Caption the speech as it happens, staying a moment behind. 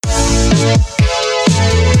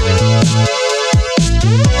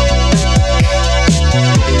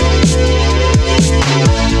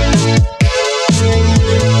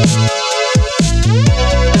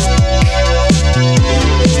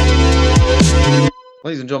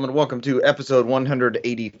Ladies and gentlemen, welcome to episode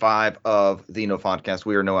 185 of the No Podcast.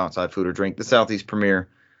 We are No Outside Food or Drink, the Southeast premier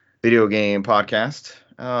video game podcast.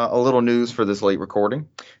 A little news for this late recording.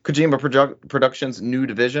 Kojima Productions' new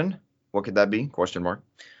division. What could that be? Question mark.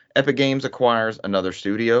 Epic Games acquires another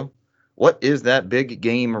studio. What is that big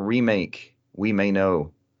game remake? We may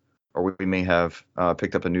know, or we may have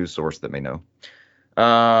picked up a news source that may know.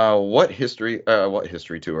 What history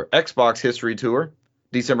tour? Xbox history tour.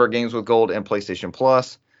 December Games with Gold and PlayStation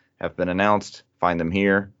Plus have been announced. Find them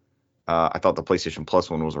here. I thought the PlayStation Plus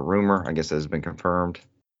one was a rumor. I guess it has been confirmed.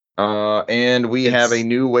 And we have a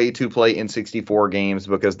new way to play N64 games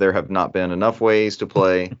because there have not been enough ways to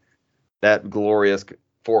play that glorious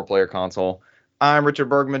 4-player console. I'm Richard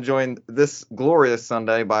Bergman, joined this glorious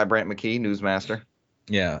Sunday by Brant McKee, Newsmaster.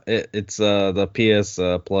 Yeah, it's the PS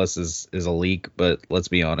Plus is a leak, but let's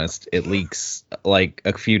be honest, it leaks like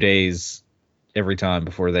a few days every time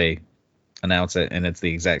before they announce it, and it's the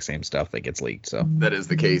exact same stuff that gets leaked. So that is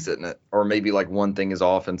the case, isn't it? Or maybe like one thing is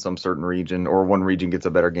off in some certain region, or one region gets a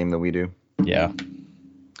better game than we do. Yeah.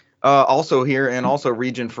 Also here and also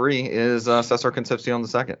region free is Cesar Concepcion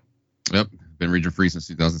II. Yep, been region free since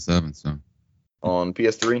 2007. So on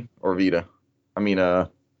PS3 or Vita,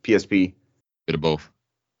 PSP. Bit of both.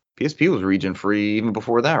 PSP was region free even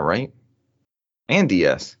before that, right? And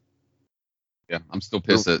DS. Yeah, I'm still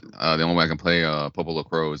pissed that the only way I can play Popo La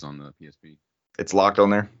Crow is on the PSP. It's locked on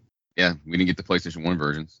there? Yeah, we didn't get the PlayStation 1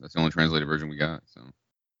 versions. That's the only translated version we got. So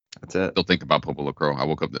that's it. Still think about Popo La Crow. I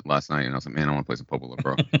woke up last night and I was like, man, I want to play some Popo La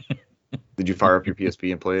Crow. Did you fire up your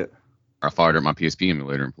PSP and play it? I fired up my PSP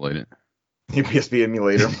emulator and played it. Your PSP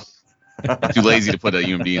emulator? Too lazy to put a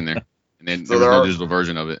UMD in there. And then so there was no digital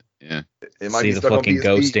version of it. Yeah. It might see be the fucking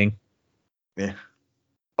ghosting. Yeah.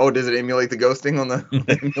 Oh, does it emulate the ghosting on the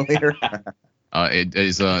emulator? It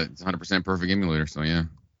is it's 100% perfect emulator, so yeah.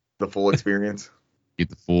 The full experience. Get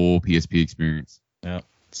the full PSP experience. Yeah.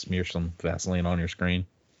 Smear some Vaseline on your screen.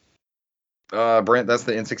 Brent, that's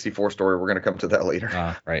the N64 story. We're gonna come to that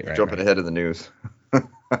later. Right. Jumping ahead of the news.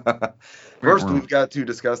 First, we've got to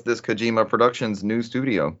discuss this Kojima Productions new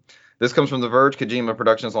studio. This comes from The Verge. Kojima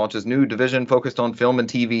Productions launches new division focused on film and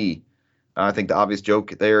TV. I think the obvious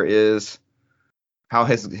joke there is how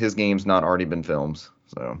has his games not already been films?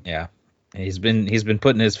 So yeah, he's been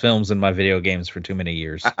putting his films in my video games for too many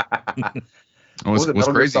years. What's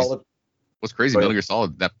crazy? What's crazy? Metal Gear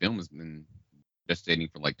Solid. That film has been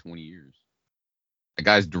gestating for like 20 years. The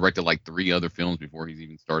guy's directed like 3 other films before he's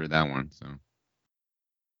even started that one. So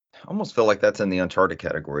I almost feel like that's in the Uncharted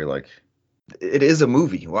category. Like it is a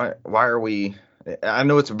movie. Why are we? I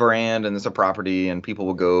know it's a brand and it's a property, and people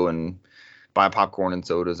will go and buy popcorn and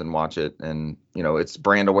sodas and watch it, and it's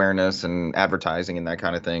brand awareness and advertising and that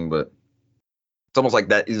kind of thing. But it's almost like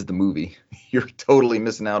that is the movie. You're totally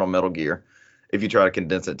missing out on Metal Gear if you try to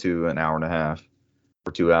condense it to an hour and a half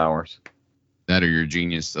or 2 hours. That or your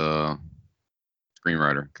genius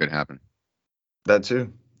screenwriter could happen. That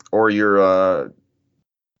too, or you're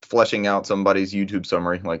fleshing out somebody's YouTube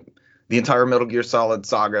summary, like the entire Metal Gear Solid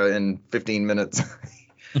saga in 15 minutes.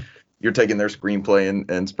 You're taking their screenplay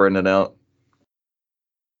and spreading it out.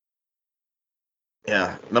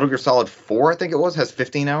 Yeah, Metal Gear Solid 4, I think it was, has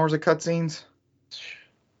 15 hours of cutscenes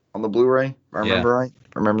on the Blu-ray. If I remember right.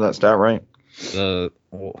 I remember that stat right.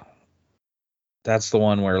 That's the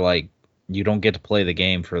one where like you don't get to play the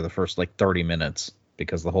game for the first like 30 minutes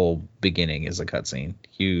because the whole beginning is a cutscene,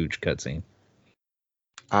 huge cutscene.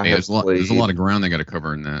 There's a lot of ground they got to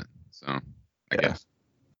cover in that. So I guess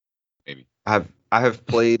maybe I have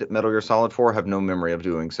played Metal Gear Solid 4. Have no memory of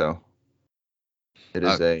doing so. It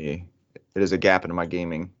is a gap in my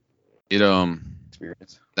gaming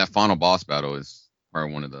experience. That final boss battle is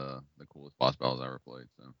probably one of the coolest boss battles I ever played.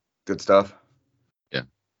 So good stuff. Yeah,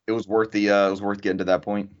 it was worth getting to that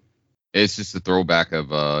point. It's just a throwback of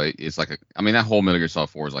it's like that whole Metal Gear Solid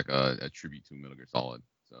 4 is like a tribute to Metal Gear Solid.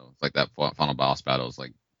 So it's like that final boss battle is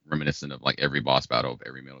like reminiscent of like every boss battle of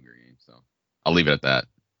every Metal Gear game. So I'll leave it at that.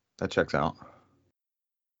 That checks out.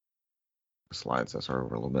 Slides us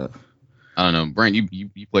over a little bit. I don't know, Brent. You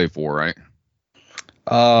played 4, right?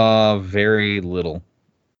 Very little.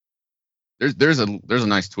 There's a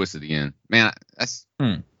nice twist at the end, man.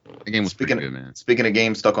 The game was pretty good, man. Speaking of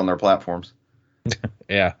games stuck on their platforms.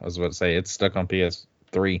 Yeah, I was about to say it's stuck on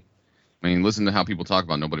PS3. I mean, listen to how people talk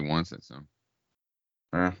about it. Nobody wants it, so.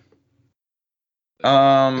 Yeah.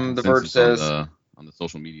 The Verge says on the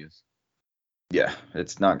social medias. Yeah,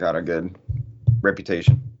 it's not got a good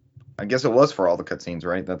reputation. I guess it was for all the cutscenes,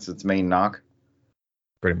 right? That's its main knock.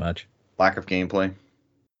 Pretty much. Lack of gameplay.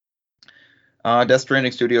 Death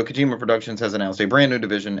Stranding studio Kojima Productions has announced a brand new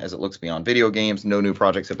division as it looks beyond video games. No new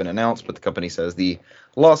projects have been announced, but the company says the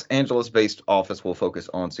Los Angeles-based office will focus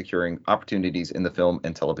on securing opportunities in the film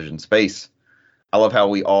and television space. I love how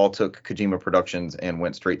we all took Kojima Productions and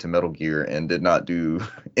went straight to Metal Gear and did not do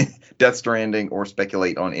Death Stranding or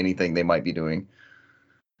speculate on anything they might be doing.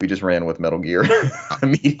 We just ran with Metal Gear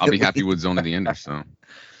immediately. I'll be happy with Zone of the Enders. So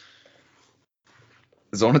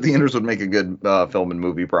Zone of the Enders would make a good film and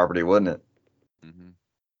movie property, wouldn't it? Mm-hmm.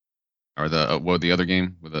 Or the other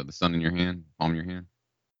game with the sun in your hand, palm in your hand?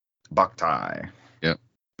 Boktai. Yep.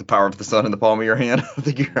 The power of the sun in the palm of your hand. I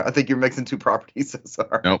think you're mixing two properties.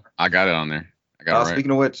 Sorry. Nope, I got it on there. I got it right. Speaking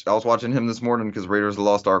of which, I was watching him this morning because Raiders of the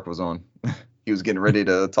Lost Ark was on. He was getting ready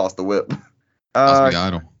to toss the whip. Toss me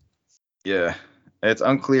idle. Yeah. It's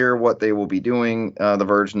unclear what they will be doing, The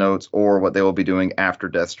Verge notes, or what they will be doing after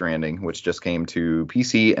Death Stranding, which just came to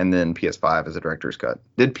PC and then PS5 as a director's cut.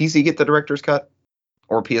 Did PC get the director's cut?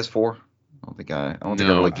 Or PS4? I don't think I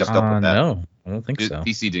really kept up with that. No, I don't think so.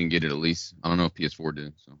 PC didn't get it at least. I don't know if PS4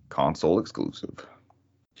 did. So console exclusive.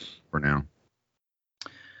 For now.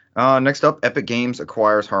 Next up, Epic Games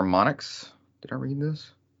acquires Harmonix. Did I read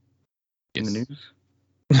this? Yes. In the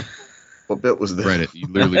news? What bit was this? Read it. You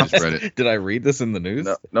literally just read it. Did I read this in the news?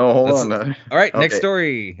 No, hold on. All right, next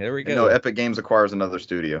story. There we go. No, Epic Games acquires another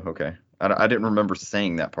studio. Okay. I didn't remember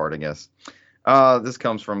saying that part, I guess. This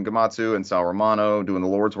comes from Gamatsu and Sal Romano doing the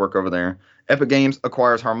Lord's work over there. Epic Games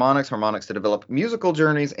acquires Harmonix to develop musical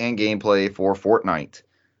journeys and gameplay for Fortnite.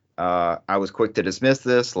 I was quick to dismiss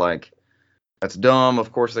this, like, that's dumb.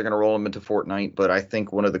 Of course, they're going to roll them into Fortnite. But I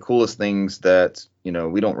think one of the coolest things that,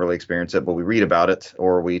 we don't really experience it, but we read about it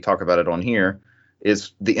or we talk about it on here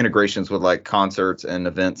is the integrations with like concerts and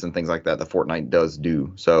events and things like that Fortnite does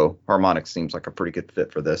do. So Harmonix seems like a pretty good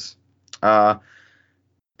fit for this.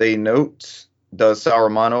 They note, does Sal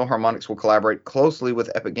Romano, Harmonix will collaborate closely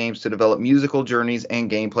with Epic Games to develop musical journeys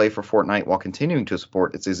and gameplay for Fortnite while continuing to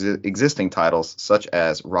support its existing titles such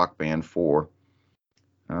as Rock Band 4.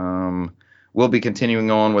 We'll be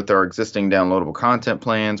continuing on with our existing downloadable content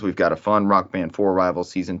plans. We've got a fun Rock Band 4 Rival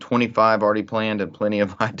Season 25 already planned and plenty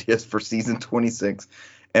of ideas for Season 26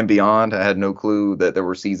 and beyond. I had no clue that there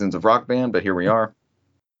were seasons of Rock Band, but here we are.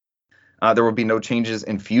 There will be no changes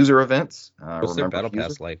in Fuser events. What's their battle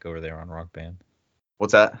pass like over there on Rock Band?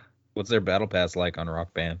 What's that? What's their battle pass like on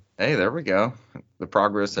Rock Band? Hey, there we go. The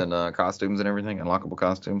progress and costumes and everything, unlockable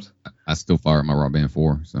costumes. I still fire my Rock Band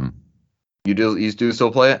 4, so. You do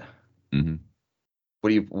still play it?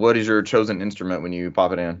 Mm-hmm. What is your chosen instrument when you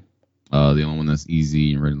pop it in? The only one that's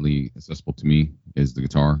easy and readily accessible to me is the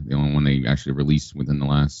guitar. The only one they actually released within the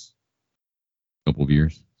last couple of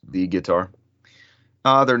years. The guitar.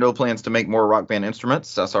 There are no plans to make more Rock Band instruments.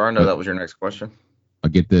 Sorry, I know that was your next question. I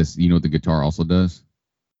get this. You know what the guitar also does?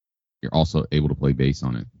 You're also able to play bass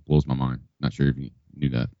on it. Blows my mind. Not sure if you knew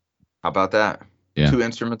that. How about that? Yeah. 2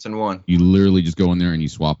 instruments in one. You literally just go in there and you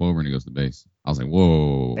swap over and it goes to bass. I was like,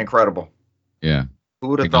 whoa. Incredible. Yeah. Who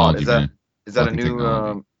would have thought? Is that a new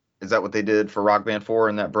technology. Is that what they did for Rock Band 4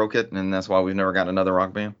 and that broke it and that's why we've never gotten another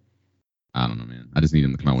Rock Band? I don't know, man. I just need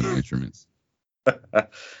them to come out with new instruments.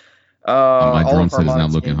 My drum set is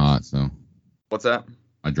not looking hot, so. What's that?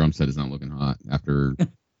 My drum set is not looking hot after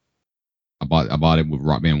I bought it with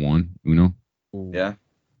Rock Band 1 Uno. Yeah.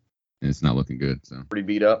 And it's not looking good, so. Pretty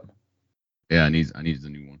beat up. Yeah, I need a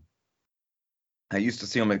new one. I used to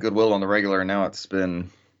see them at Goodwill on the regular, and now it's been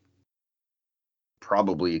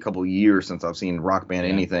probably a couple years since I've seen Rock Band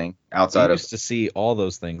anything outside of. I used to see all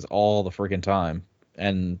those things all the freaking time,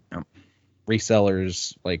 and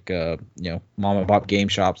resellers like mom and pop game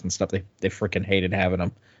shops and stuff. They freaking hated having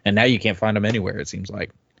them, and now you can't find them anywhere. It seems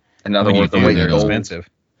like. In other words, they're expensive.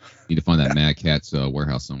 You need to find that Mad Catz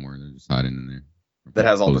warehouse somewhere. They're just hiding in there. That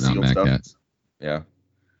has all the sealed Mad stuff. Catz. Yeah.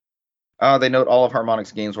 They note all of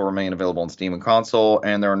Harmonix games will remain available on Steam and console,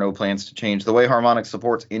 and there are no plans to change the way Harmonix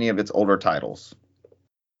supports any of its older titles.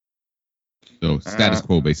 So status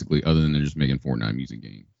quo, basically, other than they're just making Fortnite music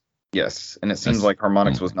games. Yes, and it seems like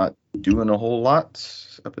Harmonix was not doing a whole lot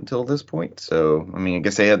up until this point. So, I mean, I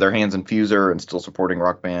guess they had their hands in Fuser and still supporting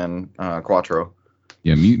Rock Band Quattro.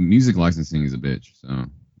 Yeah, music licensing is a bitch. So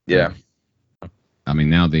yeah, I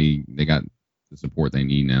mean, now they got the support they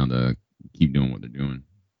need now to keep doing what they're doing.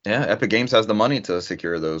 Yeah, Epic Games has the money to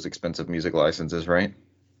secure those expensive music licenses, right?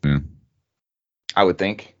 Yeah, I would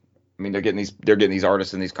think. I mean, they're getting these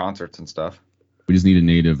artists in these concerts and stuff. We just need a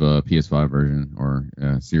native PS5 version or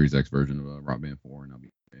Series X version of Rock Band 4, and I'll be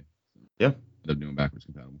okay. Yeah, instead of doing backwards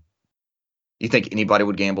compatible. You think anybody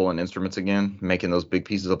would gamble on instruments again, making those big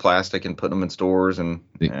pieces of plastic and putting them in stores? And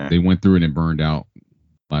they went through it and burned out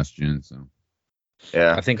last gen, so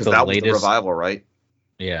Yeah, I think because the that was the latest, revival, right?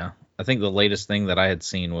 yeah, I think the latest thing that I had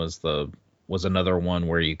seen was another one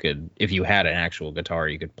where you could, if you had an actual guitar,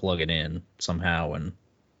 you could plug it in somehow, and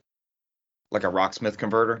Like a Rocksmith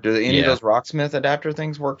converter. Do any of yeah, those Rocksmith adapter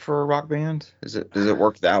things work for a rock band? Does it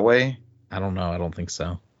work that way? I don't know, I don't think so.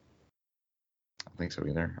 I don't think so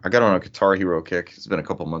either. I got on a Guitar Hero kick. It's been a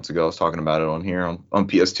couple months ago. I was talking about it on here on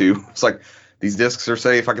PS2. It's like these discs are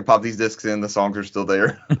safe. I can pop these discs in. The songs are still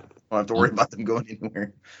there. I don't have to worry I'm, about them going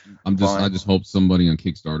anywhere. I Fine. just hope somebody on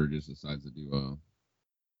Kickstarter just decides to do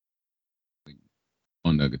like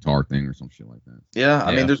on the guitar thing or some shit like that. Yeah,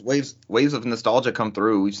 I mean, Yeah. there's waves of nostalgia come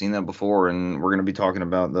through. We've seen that before, and we're going to be talking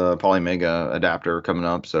about the Polymega adapter coming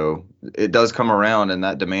up. So it does come around, and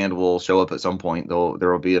that demand will show up at some point. There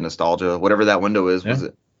will be a nostalgia, whatever that window is. Was Yeah.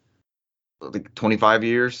 it like 25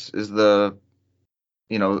 years? Is the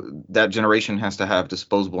that generation has to have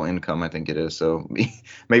disposable income. I think it is. So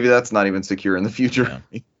maybe that's not even secure in the future.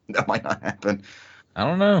 That might not happen. I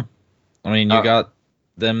don't know. I mean, you Uh, got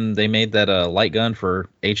them. They made that light gun for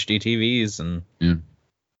HD TVs, and Yeah.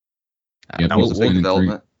 Yeah, that was people a big spending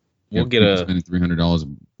development. we'll get people a spending $300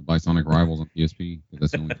 to buy Sonic Rivals on PSP because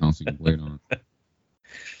that's the only console you can play it on.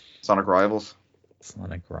 Sonic Rivals.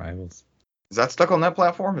 Sonic Rivals. Is that stuck on that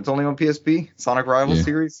platform? It's only on PSP. Sonic Rivals Yeah.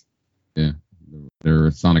 series. Yeah,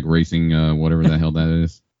 they're Sonic Racing, whatever the hell that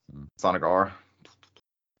is. Sonic R.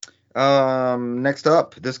 Next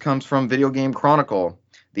up, this comes from Video Game Chronicle.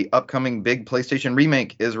 The upcoming big PlayStation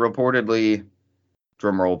remake is reportedly,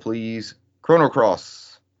 drumroll please, Chrono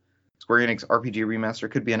Cross. Square Enix RPG remaster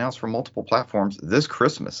could be announced for multiple platforms this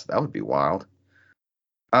Christmas. That would be wild.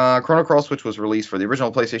 Chrono Cross, which was released for the original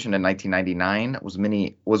PlayStation in 1999,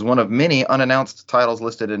 was one of many unannounced titles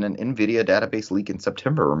listed in an NVIDIA database leak in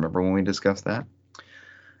September. Remember when we discussed that?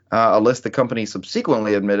 A list the company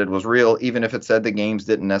subsequently admitted was real, even if it said the games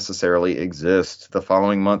didn't necessarily exist. The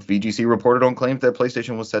following month, VGC reported on claims that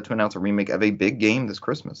PlayStation was set to announce a remake of a big game this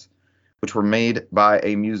Christmas, which were made by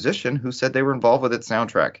a musician who said they were involved with its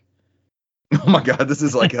soundtrack. Oh my God, this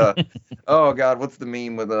is like a oh God, what's the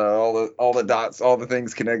meme with all the dots, all the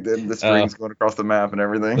things connected, the strings going across the map and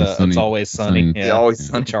everything? It's Always Sunny. Yeah, Always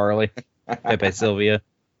Sunny. Charlie, Pepe Sylvia.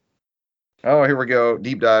 Oh, here we go.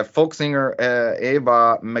 Deep dive. Folk singer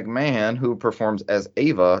Ava McMahon, who performs as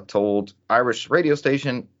Ava, told Irish radio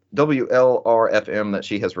station WLRFM that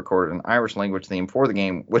she has recorded an Irish language theme for the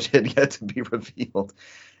game, which had yet to be revealed.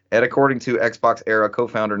 And according to Xbox Era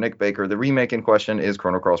co-founder Nick Baker, the remake in question is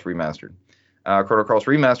Chrono Cross Remastered. Chrono Cross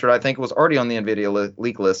Remastered, I think, was already on the NVIDIA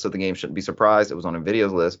leak list, so the game shouldn't be surprised. It was on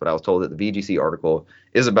NVIDIA's list, but I was told that the VGC article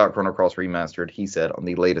is about Chrono Cross Remastered, he said on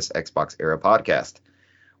the latest Xbox Era podcast.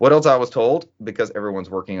 What else I was told? Because everyone's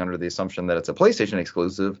working under the assumption that it's a PlayStation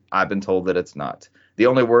exclusive, I've been told that it's not. The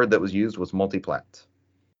only word that was used was multi-plat.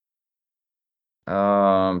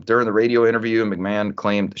 During the radio interview, McMahon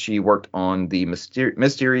claimed she worked on the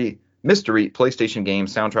mystery PlayStation game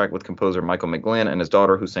soundtrack with composer Michael McGlynn and his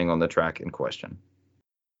daughter, who sang on the track in question.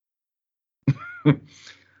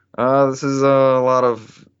 This is a lot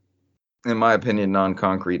of, in my opinion,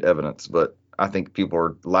 non-concrete evidence, but I think people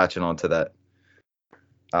are latching onto that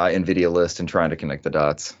NVIDIA list and trying to connect the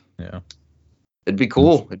dots. Yeah, it'd be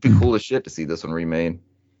cool. It'd be cool as shit to see this one remade.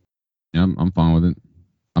 Yeah, I'm fine with it.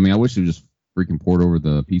 I mean, I wish it would just freaking port over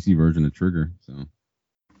the PC version of Trigger, so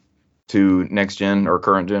to next gen or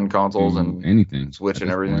current gen consoles and anything, Switch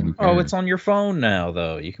and everything. Oh, it's on your phone now,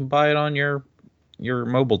 though. You can buy it on your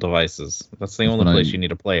mobile devices. That's the only place you need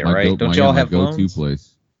to play it, right? Don't y'all have go-to phones?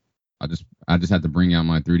 place? I just had to bring out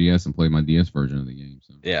my 3DS and play my DS version of the game.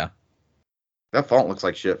 So. Yeah. That font looks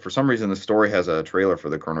like shit. For some reason, the story has a trailer for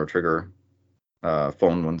the Chrono Trigger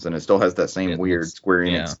phone ones, and it still has that same weird Square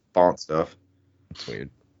Enix font stuff. It's weird.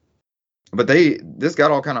 But this got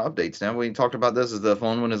all kind of updates now. We talked about this as the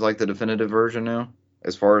phone one is like the definitive version now,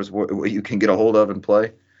 as far as what you can get a hold of and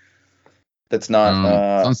play. That's not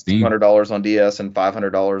 $200 on DS and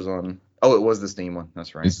 $500 on. Oh, it was the Steam one.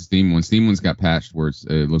 That's right. It's the Steam one. Steam one's got patched where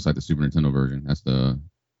it looks like the Super Nintendo version. That's the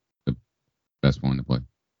best one to play.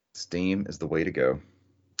 Steam is the way to go.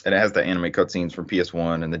 And it has the anime cutscenes from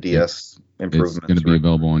PS1 and the DS improvements. It's going to be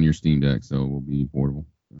available on your Steam Deck, so it will be portable.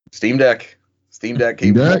 Steam Deck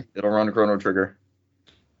capable. It'll run Chrono Trigger.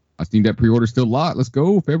 My Steam Deck pre-order still lot. Let's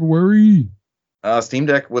go, February. Steam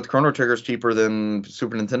Deck with Chrono Trigger is cheaper than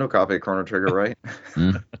Super Nintendo copy of Chrono Trigger, right?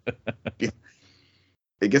 It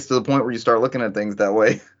gets to the point where you start looking at things that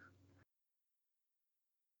way.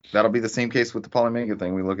 That'll be the same case with the Polymega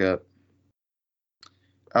thing we look at.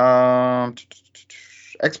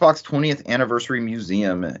 Xbox 20th Anniversary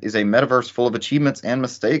Museum is a metaverse full of achievements and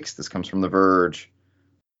mistakes. This comes from The Verge.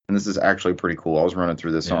 And this is actually pretty cool. I was running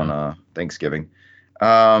through this on Thanksgiving.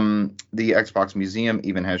 The Xbox Museum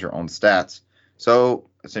even has your own stats. So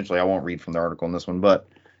essentially, I won't read from the article in this one, but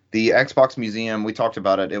the Xbox Museum, we talked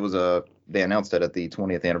about it. They announced it at the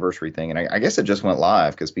 20th anniversary thing, and I guess it just went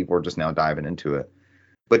live because people are just now diving into it.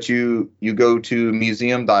 But you go to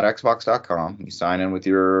museum.xbox.com, you sign in with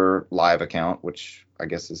your live account, which I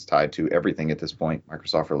guess is tied to everything at this point,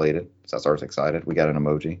 Microsoft related. Cesar's excited. We got an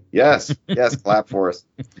emoji. Yes, yes, clap for us.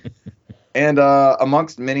 And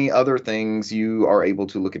amongst many other things, you are able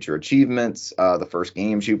to look at your achievements, the first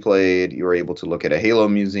games you played. You're able to look at a Halo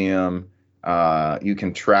museum. You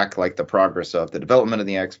can track like the progress of the development of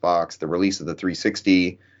the Xbox, the release of the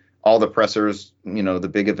 360, all the pressers, the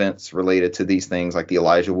big events related to these things, like the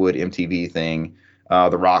Elijah Wood MTV thing,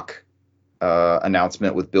 the Rock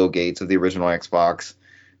announcement with Bill Gates of the original Xbox,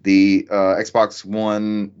 the Xbox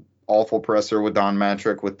One awful presser with Don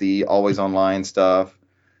Matrick with the always online stuff.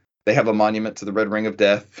 They have a monument to the Red Ring of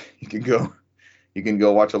Death. You can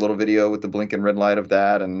go watch a little video with the blinking red light of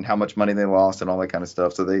that and how much money they lost and all that kind of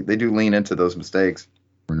stuff. So they do lean into those mistakes.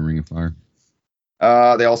 We're in a Ring of Fire.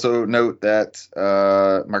 They also note that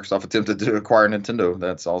Microsoft attempted to acquire Nintendo.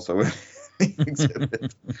 That's also in the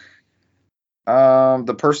exhibit.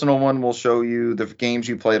 The personal one will show you the games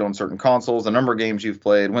you played on certain consoles, the number of games you've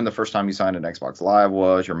played, when the first time you signed an Xbox Live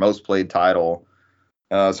was, your most played title.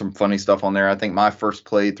 Some funny stuff on there. I think my first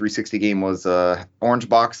played 360 game was Orange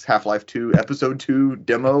Box Half-Life 2 Episode 2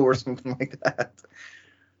 demo or something like that.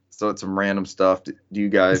 So it's some random stuff. Do you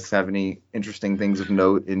guys have any interesting things of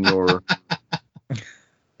note in your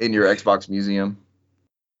Xbox Museum?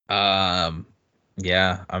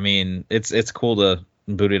 Yeah, I mean, it's cool to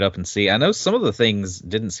boot it up and see. I know some of the things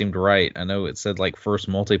didn't seem right. I know it said like first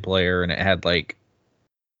multiplayer and it had like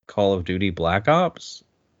Call of Duty Black Ops,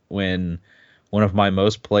 when one of my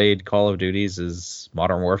most played Call of Duties is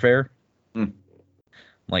Modern Warfare.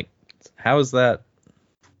 Like, how is that?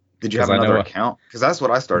 Did you have another account? Because that's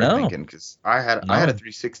what I started thinking. Because I had a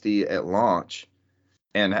 360 at launch,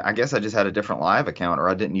 and I guess I just had a different Live account, or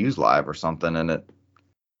I didn't use Live or something, and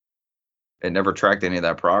it never tracked any of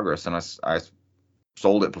that progress, and I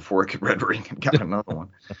sold it before it could red ring and got another one.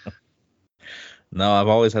 No, I've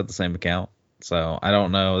always had the same account. So I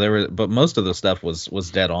don't know. But most of the stuff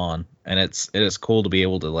was dead on, and it is cool to be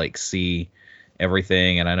able to like see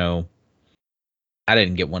everything. And I know I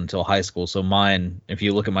didn't get one until high school, so mine, if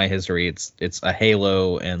you look at my history, it's a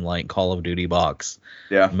Halo and like Call of Duty box.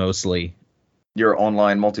 Yeah, mostly. Your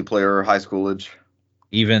online multiplayer high schoolage.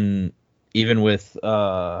 Even with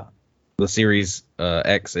the Series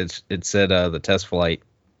X, it said the test flight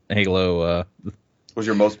Halo. Was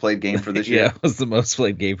your most played game for this year? Yeah, it was the most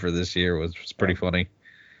played game for this year. Was pretty funny.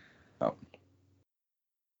 Oh.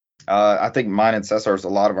 I think mine and Cesar's, a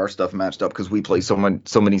lot of our stuff matched up because we play so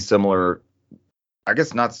many similar, I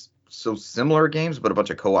guess not so similar games, but a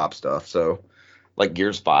bunch of co-op stuff. So like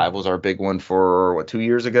Gears 5 was our big one for 2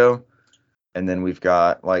 years ago. And then we've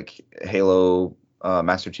got like Halo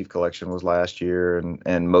Master Chief Collection was last year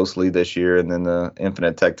and mostly this year. And then the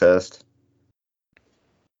Infinite Tech Test.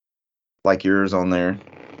 Like yours on there.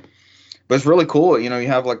 But it's really cool. You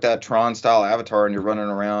have like that Tron style avatar and you're running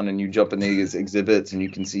around and you jump in these exhibits and you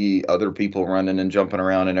can see other people running and jumping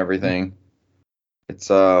around and everything. It's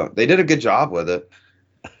they did a good job with it.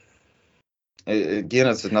 Again,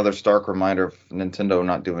 it's another stark reminder of Nintendo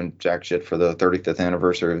not doing jack shit for the 35th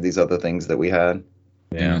anniversary of these other things that we had.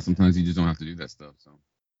 Yeah, sometimes you just don't have to do that stuff. So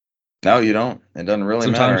no, you don't. It doesn't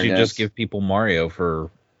really matter. Sometimes you just give people Mario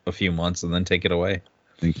for a few months and then take it away.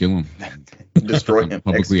 Then kill him. Destroy him.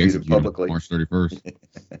 Execute publicly. March 31st.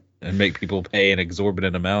 And make people pay an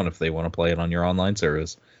exorbitant amount if they want to play it on your online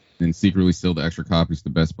service. And secretly sell the extra copies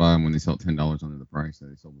to Best Buy when they sell $10 under the price that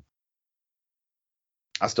they sold it.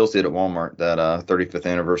 I still see it at Walmart, that 35th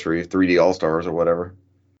anniversary 3D All-Stars or whatever.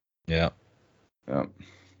 Yeah. Yeah.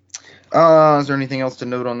 Is there anything else to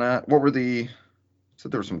note on that? What were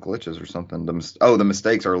said there were some glitches or something. The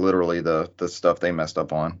mistakes are literally the stuff they messed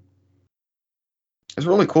up on. It's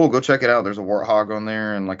really cool. Go check it out. There's a Warthog on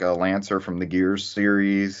there and like a Lancer from the Gears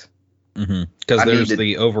series. Because there's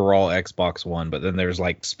the overall Xbox One, but then there's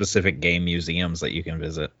like specific game museums that you can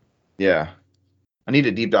visit. Yeah. I need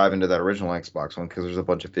to deep dive into that original Xbox one because there's a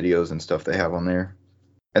bunch of videos and stuff they have on there.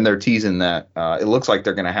 And they're teasing that. It looks like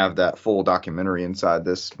they're going to have that full documentary inside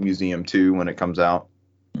this museum too when it comes out.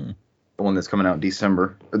 The one that's coming out in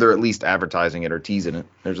December. Or they're at least advertising it or teasing it.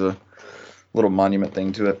 There's a little monument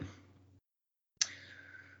thing to it.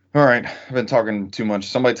 All right, I've been talking too much.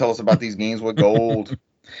 Somebody tell us about these games with gold.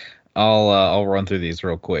 I'll run through these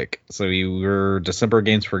real quick. So your December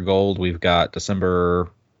games for gold. We've got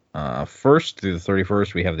December 1st through the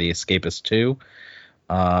 31st. We have the Escapist 2.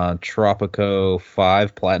 Tropico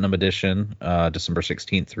 5 Platinum Edition, December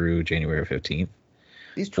 16th through January 15th.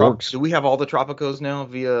 Do we have all the Tropicos now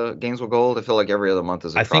via Games with Gold? I feel like every other month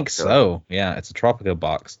is a Tropico. I think so. Yeah, it's a Tropico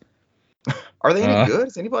box. Are they any good?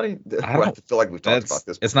 Is anybody? I feel like we've talked about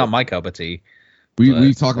this before. It's not my cup of tea.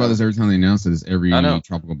 We talk about this every time they announce it. Every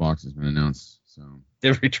Tropical box has been announced. So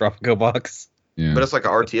every Tropico box. Yeah. But it's like a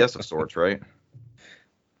RTS of sorts, right?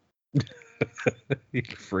 You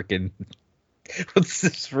freaking. What's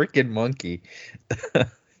this freaking monkey?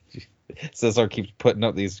 Cesar keeps putting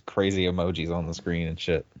up these crazy emojis on the screen and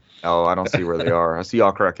shit. Oh, I don't see where they are. I see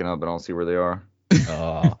y'all cracking up, but I don't see where they are.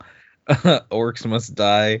 Oh. Orcs Must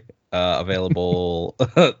Die, available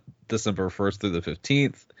December 1st through the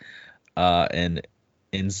 15th. And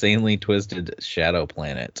Insanely Twisted Shadow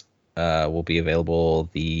Planet will be available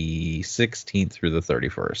the 16th through the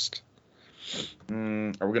 31st.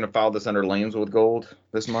 Are we going to file this under Lames with Gold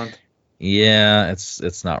this month? Yeah,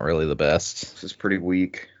 it's not really the best. This is pretty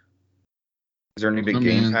weak. Is there any big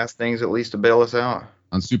Game Pass things at least to bail us out?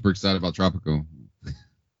 I'm super excited about Tropico.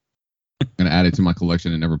 Gonna add it to my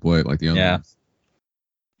collection and never play it like the other ones.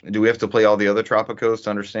 Do we have to play all the other Tropicos to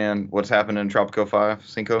understand what's happening in Tropico 5,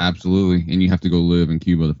 Cinco? Absolutely, and you have to go live in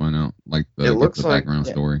Cuba to find out like the background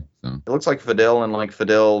story. So it looks like Fidel and like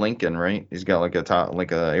Fidel Lincoln, right? He's got like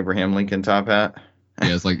a Abraham Lincoln top hat.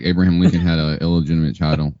 Yeah, it's like Abraham Lincoln had an illegitimate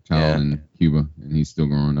child in Cuba, and he's still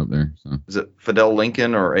growing up there. So is it Fidel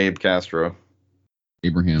Lincoln or Abe Castro?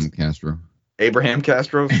 Abraham Castro. Abraham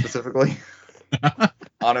Castro specifically.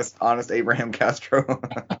 honest Abraham Castro.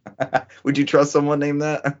 Would you trust someone named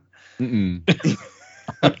that?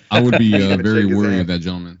 I would be very worried of that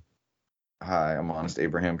gentleman. Hi, I'm honest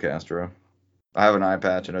Abraham Castro. I have an eye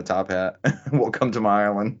patch and a top hat. Welcome to my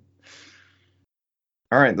island.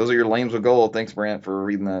 All right, those are your Lames with Gold. Thanks, Brant, for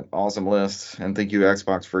reading that awesome list, and thank you,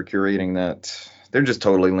 Xbox, for curating that. They're just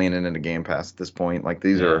totally leaning into Game Pass at this point. Like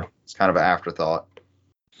it's kind of an afterthought.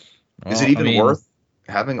 Well, is it even worth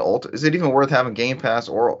having Is it even worth having Game Pass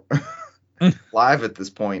or live at this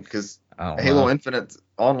point? Because Halo Infinite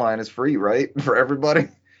Online is free, right, for everybody.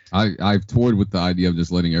 I've toyed with the idea of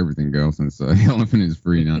just letting everything go since Halo Infinite is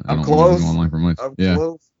free. I don't want to go online for much. I'm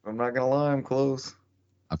close. I'm not gonna lie, I'm close.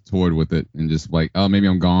 I've toyed with it and just like, oh, maybe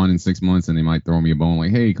I'm gone in 6 months and they might throw me a bone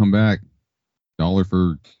like, hey, come back, $1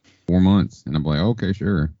 for 4 months, and I'm like, okay,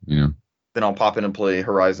 sure, Then I'll pop in and play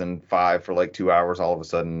Horizon 5 for like 2 hours all of a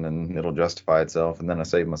sudden, and it'll justify itself, and then I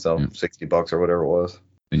save myself $60 or whatever it was.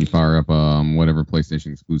 Then you fire up whatever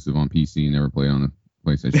PlayStation exclusive on PC and never play it on the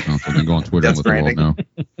PlayStation console. Then go on Twitter and let the world know.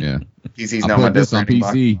 Yeah, PC's now my this on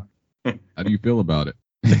PC. How do you feel about it?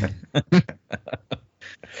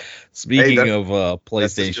 Speaking of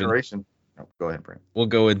PlayStation, go ahead, Brent. We'll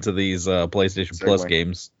go into these PlayStation Plus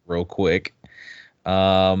games real quick.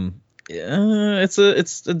 It's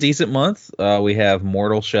a decent month. We have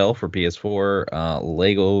Mortal Shell for PS4,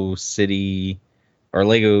 Lego DC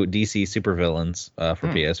Supervillains for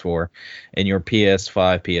PS4, and your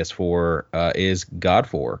PS5, PS4 is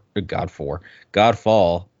Godfall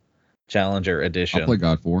Challenger Edition. I'll play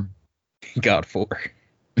God4. God4.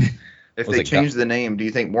 If they changed the name, do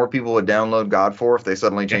you think more people would download God4 if they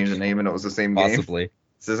suddenly changed the name and it was the same game? Possibly.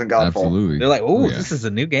 This isn't Godfall. Absolutely. They're like, this is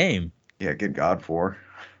a new game. Yeah, get God4.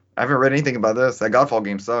 I haven't read anything about this. That Godfall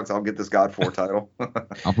game sucks. I'll get this God4 title.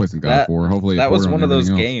 I'll play some God4. Hopefully that was one of those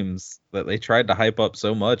games that they tried to hype up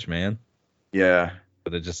so much, man. Yeah.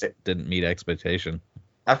 But it just didn't meet expectation.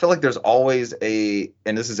 I feel like there's always and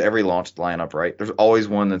this is every launch lineup, right? There's always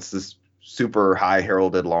one that's this super high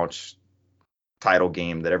heralded launch title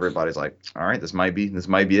game that everybody's like, all right, this might be it. This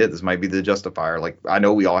might be the justifier. Like, I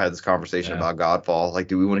know we all had this conversation about Godfall. Like,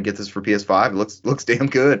 do we want to get this for PS5? It looks damn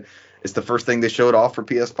good. It's the first thing they showed off for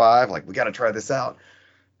PS5. Like, we got to try this out.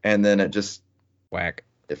 And then it just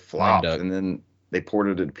it flopped. And then they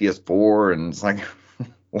ported it to PS4, and it's like,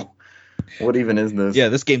 what even is this? Yeah,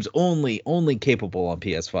 this game's only capable on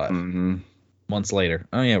PS5. Mm-hmm. Months later,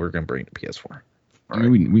 oh yeah, we're gonna bring it to PS4. I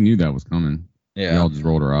mean, we knew that was coming. Yeah, we all just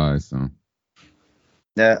rolled our eyes. So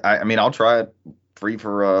yeah, I mean, I'll try it free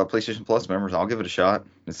for PlayStation Plus members. I'll give it a shot.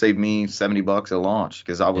 It saved me $70 at launch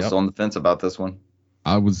because I was on the fence about this one.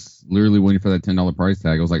 I was literally waiting for that $10 price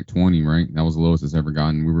tag. It was like 20, right? That was the lowest it's ever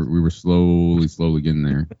gotten. We were slowly getting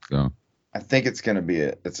there. So I think it's gonna be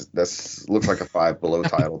it. This looks like a Five Below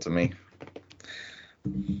title to me. I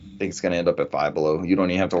think it's gonna end up at Five Below. You don't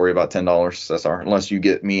even have to worry about $10 SR unless you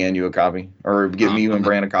get me and you a copy, or get me and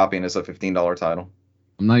Brand a copy, and it's a $15 title.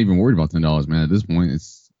 I'm not even worried about $10, man. At this point,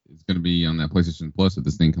 it's gonna be on that PlayStation Plus if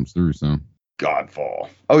this thing comes through. So Godfall.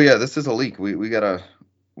 Oh yeah, this is a leak. We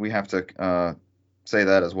have to say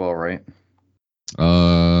that as well, right?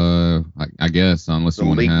 I I guess unless The you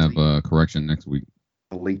want to leaked have a correction next week.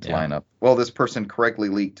 The leaked Yeah. lineup. Well, this person correctly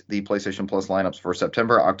leaked the PlayStation Plus lineups for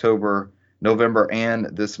September, October, November, and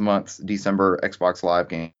this month's December Xbox Live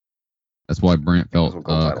game. That's why Brant Those felt were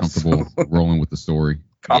gold titles. comfortable rolling with the story.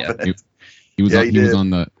 Confident. He was Yeah, on, he he was did. on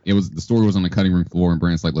the story was on the cutting room floor, and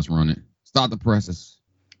Brant's like, let's run it. Stop the presses.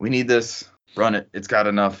 We need this. Run it. It's got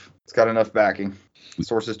enough. It's got enough backing.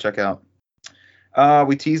 Sources check out.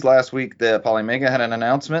 We teased last week that Polymega had an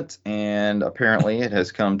announcement, and apparently it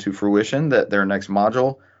has come to fruition that their next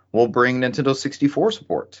module will bring Nintendo 64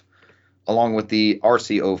 support, along with the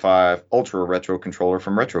RC05 Ultra Retro controller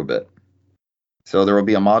from Retrobit. So there will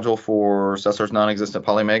be a module for Cesar's non-existent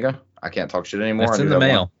Polymega. I can't talk shit anymore. It's I in do the have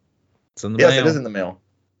mail. one. It's in the Yes, mail. it is in the mail.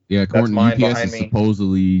 Yeah, according mine to UPS behind is me.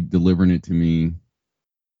 supposedly delivering it to me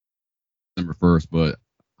December 1st, but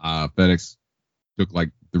FedEx took like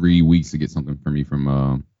 3 weeks to get something for me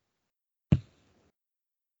from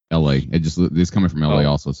LA. It's coming from LA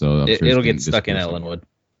also, so I'm sure it's It'll getting get stuck in distributed somewhere. Ellenwood.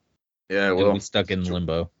 Yeah, It'll well, be stuck in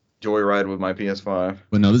limbo. Joyride with my PS5.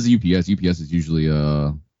 But no, this is UPS. UPS is usually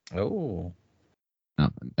Oh,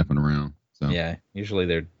 not effing around. So yeah. Usually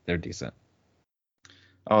they're decent.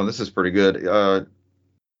 Oh, this is pretty good.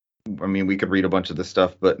 I mean, we could read a bunch of this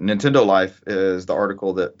stuff, but Nintendo Life is the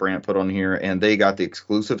article that Brant put on here, and they got the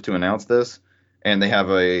exclusive to announce this, and they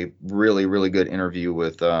have a really, really good interview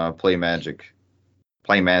with Playmagi,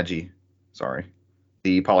 sorry,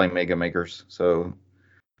 the Polymega makers. So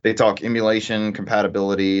they talk emulation,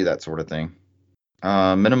 compatibility, that sort of thing.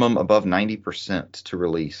 Minimum above 90% to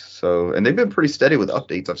release. So, and they've been pretty steady with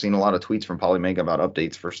updates. I've seen a lot of tweets from Polymega about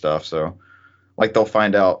updates for stuff. So, like they'll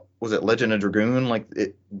find out, was it Legend of Dragoon? Like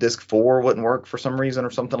disc 4 wouldn't work for some reason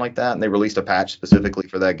or something like that, and they released a patch specifically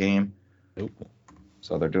for that game. Ooh.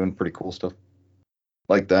 So they're doing pretty cool stuff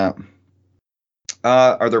like that.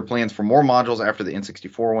 Are there plans for more modules after the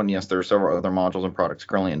N64 one? Yes, there are several other modules and products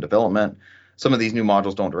currently in development. Some of these new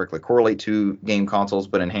modules don't directly correlate to game consoles,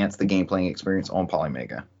 but enhance the game playing experience on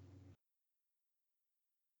Polymega.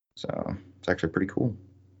 So it's actually pretty cool.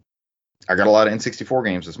 I got a lot of N64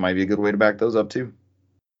 games. This might be a good way to back those up too.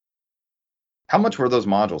 How much were those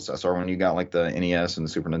modules, Cesar, when you got like the NES and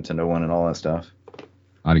the Super Nintendo one and all that stuff?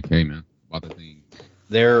 IDK, man. Bought the thing.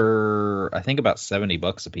 They're, I think, about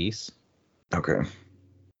 $70 a piece. Okay.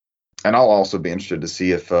 And I'll also be interested to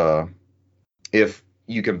see if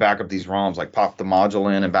you can back up these ROMs, like pop the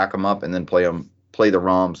module in and back them up, and then play the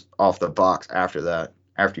ROMs off the box after that,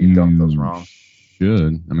 after you dump those ROMs.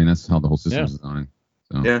 Should. I mean, that's how the whole system Yeah. is designed.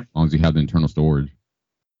 So Yeah. as long as you have the internal storage.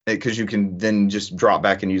 Because you can then just drop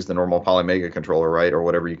back and use the normal Polymega controller, right, or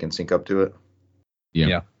whatever you can sync up to it. Yeah.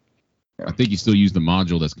 Yeah. I think you still use the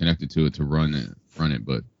module that's connected to it to run it,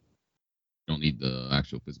 but you don't need the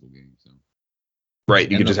actual physical game. So Right.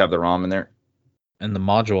 You And can just have the ROM in there. And the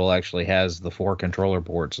module actually has the 4 controller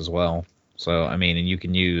ports as well. So, I mean, and you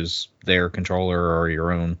can use their controller or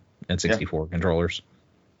your own N64 controllers.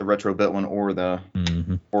 The Retrobit one or the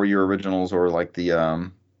Mm-hmm. or your originals or like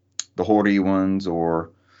the Horde ones,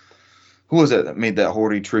 or who was it that made that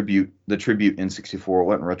Horde tribute, the tribute N64? It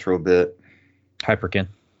wasn't Retrobit. Hyperkin.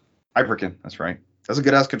 Hyperkin, that's right. That's a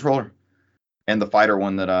good ass controller. And the fighter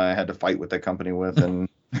one that I had to fight with that company with and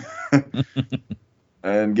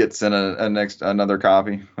and get sent another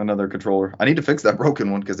copy, another controller. I need to fix that broken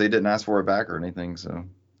one because they didn't ask for it back or anything. So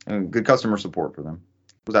good customer support for them.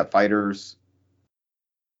 Was that Fighters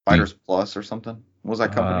Plus or something? What was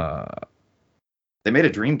that company? They made a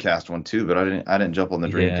Dreamcast one too, but I didn't jump on the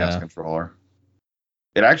Dreamcast Yeah. controller.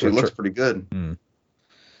 It actually looks pretty good. Hmm.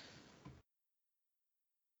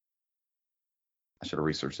 I should have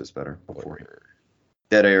researched this better before.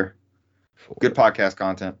 Dead Air. Good podcast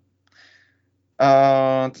content.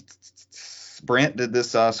 Brant, did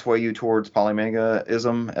this sway you towards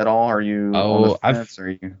Polymega-ism at all? Are you on the fence?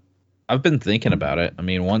 I've been thinking about it. I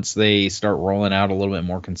mean, once they start rolling out a little bit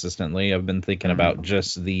more consistently, I've been thinking about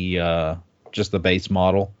just the base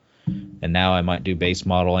model, and now I might do base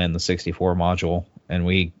model and the 64 module, and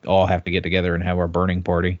we all have to get together and have our burning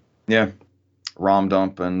party. Yeah. ROM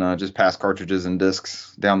dump and just pass cartridges and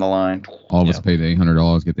discs down the line. all of us pay the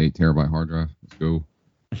 $800, get the 8 terabyte hard drive. Let's go.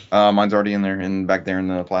 Mine's already in there and back there in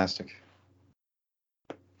the plastic.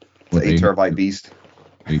 It's With an 8 terabyte beast.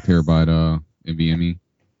 8 terabyte NVMe.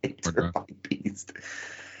 8 terabyte beast.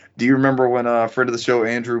 Do you remember when a friend of the show,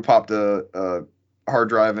 Andrew, popped a hard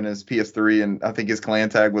drive in his PS3, and I think his clan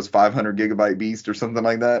tag was 500 gigabyte beast or something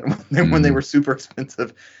like that? When they were super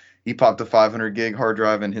expensive, he popped a 500 gig hard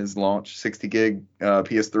drive in his launch 60 gig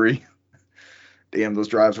PS3. Damn, those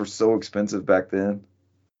drives were so expensive back then.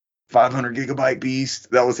 500 gigabyte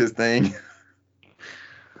beast, that was his thing.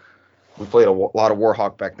 We played a lot of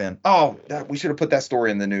Warhawk back then. Oh, we should have put that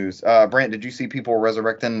story in the news. Brant, did you see people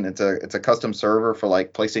resurrecting? It's a custom server for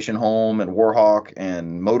like PlayStation Home and Warhawk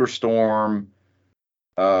and MotorStorm,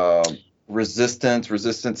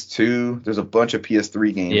 Resistance 2. There's a bunch of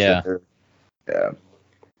PS3 games. Yeah. Yeah.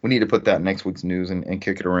 We need to put that in next week's news and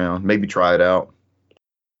kick it around. Maybe try it out.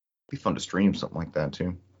 Be fun to stream something like that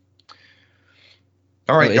too.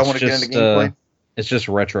 All right, y'all want to get into gameplay? It's just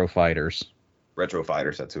Retro Fighters. Retro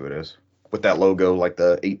Fighters, that's who it is. With that logo, like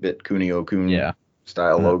the 8-bit Kunio-kun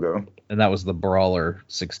style logo. And that was the Brawler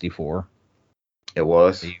 64. It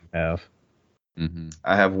was. That you have. Mm-hmm.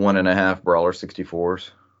 I have 1.5 Brawler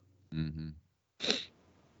 64s. Mm-hmm.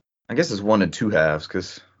 I guess it's 1 and 2 halves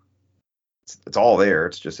because it's all there.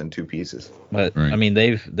 It's just in 2 pieces. But Right. I mean,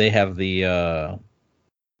 they have the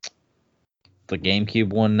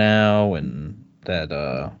GameCube one now, and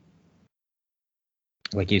that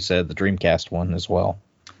like you said, the Dreamcast one as well.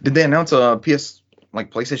 Did they announce a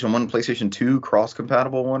PlayStation 1 and PlayStation 2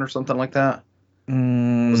 cross-compatible one or something like that?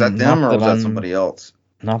 Was that them or was that somebody else?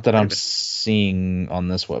 Not that I'm seeing on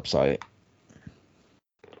this website.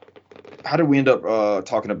 How did we end up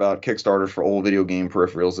talking about Kickstarters for old video game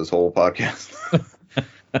peripherals this whole podcast?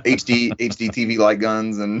 HD TV light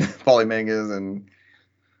guns and polymegas and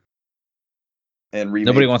remake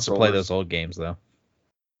Nobody wants to play controllers. those old games though.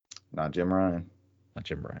 Not Jim Ryan. Not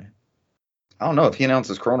Jim Ryan. I don't know if he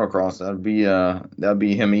announces Chrono Cross. That'd be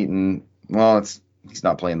him eating. Well, he's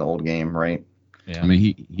not playing the old game, right? Yeah. I mean,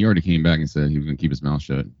 he already came back and said he was gonna keep his mouth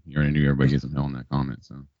shut. He already knew everybody gets some hell in that comment.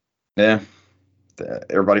 So Yeah.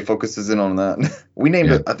 Everybody focuses in on that. We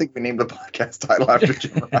named it. I think we named the podcast title after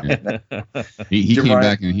Jim Ryan. he Jim came Ryan.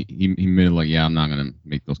 back and he admitted like, yeah, I'm not gonna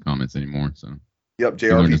make those comments anymore. So Yep,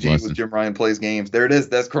 learned his JRPG lesson. with Jim Ryan plays games. There it is.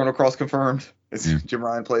 That's Chrono Cross confirmed. It's Yeah. Jim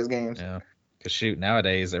Ryan plays games. Yeah. Because shoot,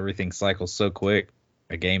 nowadays everything cycles so quick.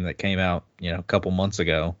 A game that came out, a couple months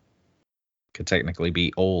ago could technically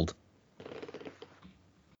be old.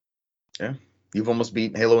 You've almost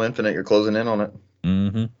beat Halo Infinite. You're closing in on it.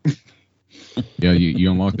 Mm-hmm. yeah,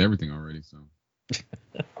 you unlocked everything already. So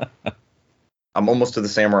I'm almost to the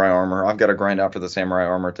samurai armor. I've got to grind out for the samurai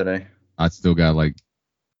armor today. I still got like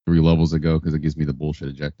 3 levels to go because it gives me the bullshit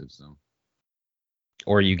objective. So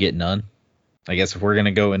Or you get none. I guess if we're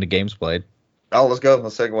gonna go into games played, Oh, let's go.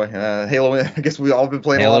 Let's segue. Halo. I guess we all been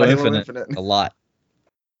playing Halo a lot of Infinite, Halo Infinite. a lot.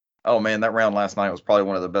 Oh man, that round last night was probably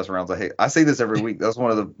one of the best rounds of Halo. I say this every week. That was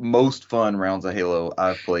one of the most fun rounds of Halo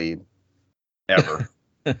I've played ever.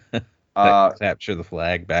 Capture the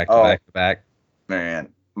flag back to oh. back to back.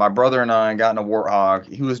 Man, my brother and I got in a Warthog.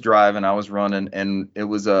 He was driving, I was running, and it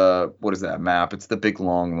was what is that map? It's the big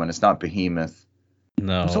long one. It's not Behemoth.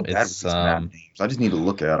 No, I'm so bad with it's these map names. I just need to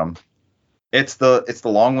look at them. It's the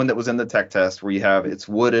long one that was in the tech test where you have it's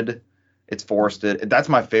wooded, it's forested. That's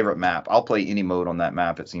my favorite map. I'll play any mode on that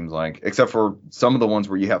map. It seems like, except for some of the ones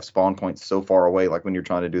where you have spawn points so far away, like when you're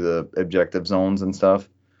trying to do the objective zones and stuff.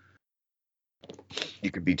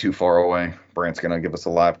 You could be too far away. Brant's gonna give us a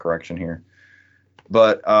live correction here.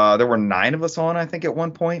 But there were 9 of us on, I think, at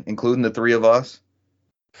one point, including the 3 of us.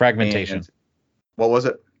 fragmentation. And what was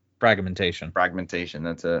it? Fragmentation. Fragmentation.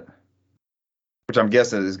 That's it. Which I'm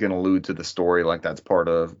guessing is going to allude to the story, like that's part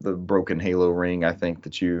of the broken Halo ring. I think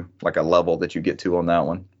that like a level that you get to on that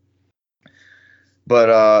one.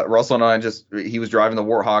 But Russell and I he was driving the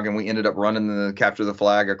Warthog and we ended up running the capture the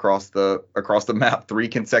flag across the map 3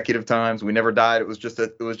 consecutive times. We never died. It was just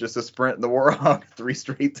a sprint in the Warthog 3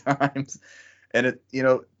 straight times. And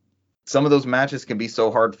some of those matches can be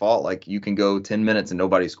so hard fought. Like you can go 10 minutes and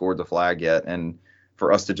nobody scored the flag yet. And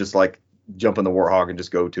for us to just like jump in the Warthog and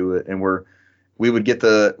just go to it. And we would get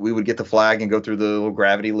the flag and go through the little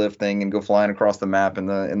gravity lift thing and go flying across the map in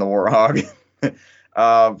the Warthog.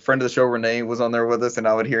 Friend of the show Renee was on there with us, and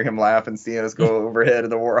I would hear him laugh and seeing us go overhead in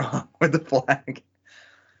the Warthog with the flag.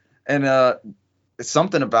 And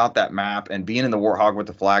something about that map and being in the Warthog with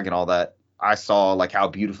the flag and all that, I saw like how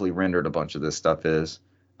beautifully rendered a bunch of this stuff is.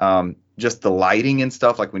 Just the lighting and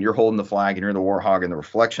stuff, like when you're holding the flag and you're in the Warthog and the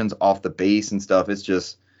reflections off the base and stuff, it's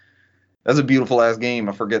just. That's a beautiful ass game.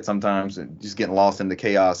 I forget sometimes just getting lost in the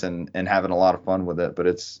chaos and having a lot of fun with it, but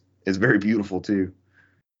it's very beautiful too.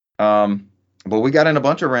 But we got in a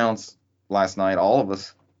bunch of rounds last night. All of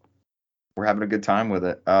us we're having a good time with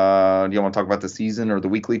it. Do you want to talk about the season or the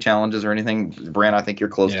weekly challenges or anything? Brand, I think you're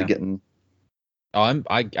close to getting. Oh,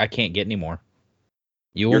 I can't get any more.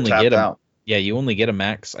 You're only tapped get out. Yeah, you only get a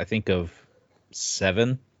max, I think, of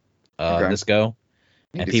 7 Okay. this go.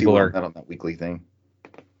 You And can see people where are I'm at on that weekly thing.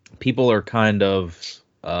 people are kind of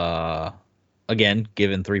again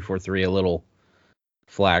giving 343 a little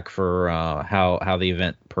flack for how the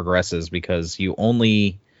event progresses, because you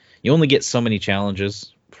only you only get so many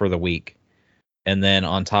challenges for the week. And then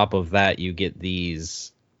on top of that, you get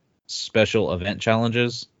these special event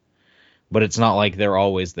challenges, but it's not like they're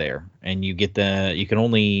always there. And you can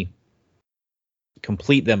only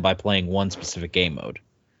complete them by playing one specific game mode,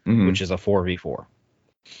 which is a 4v4.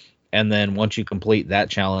 And then once you complete that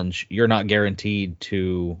challenge, you're not guaranteed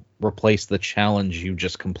to replace the challenge you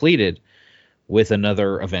just completed with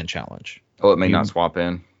another event challenge. Oh, it may not swap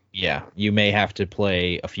in. Yeah, you may have to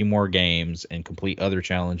play a few more games and complete other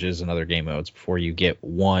challenges and other game modes before you get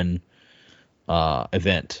one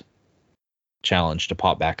event challenge to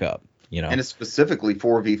pop back up. And it's specifically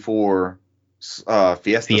 4v4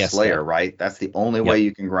 Fiesta Slayer, right? That's the only way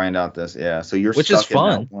you can grind out this. Yeah, so you're stuck in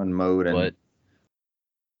that one mode, and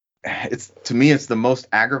to me it's the most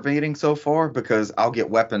aggravating so far because I'll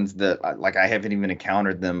get weapons that I haven't even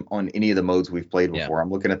encountered them on any of the modes we've played before.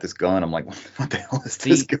 I'm looking at this gun, I'm like, what the hell is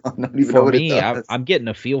this gun? I don't even know what it does. I'm getting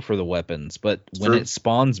a feel for the weapons, but when it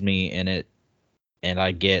spawns me and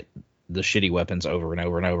I get the shitty weapons over and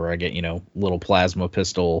over and over, I get little plasma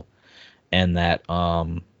pistol and that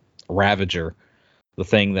Ravager, the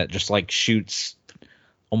thing that just shoots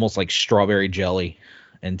almost like strawberry jelly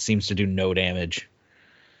and seems to do no damage.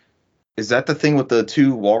 Is that the thing with the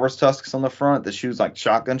 2 walrus tusks on the front that shoots like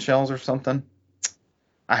shotgun shells or something?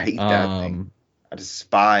 I hate that thing. I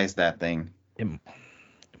despise that thing. It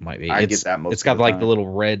might be. I get that most. It's got the little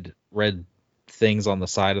red things on the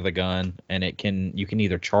side of the gun, and you can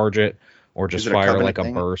either charge it or just fire like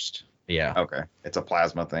a burst. Yeah. Okay. It's a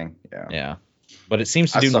plasma thing. Yeah. Yeah. But it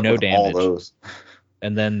seems to do no damage. All those.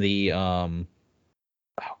 And then the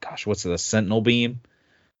what's the Sentinel beam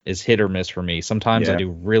is hit or miss for me. Sometimes I do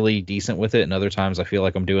really decent with it, and other times I feel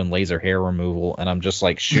like I'm doing laser hair removal, and I'm just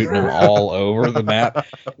shooting them all over the map,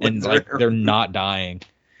 and they're not dying.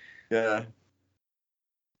 Yeah.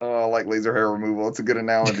 Oh, I like laser hair removal. It's a good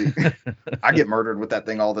analogy. I get murdered with that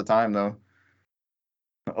thing all the time, though.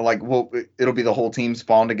 It'll be the whole team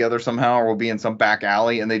spawn together somehow, or we'll be in some back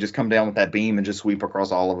alley, and they just come down with that beam and just sweep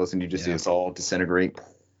across all of us, and you just see us all disintegrate.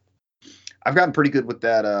 I've gotten pretty good with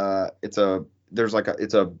that. It's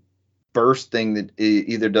a burst thing that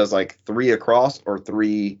either does 3 across or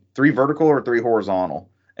 3 vertical or 3 horizontal.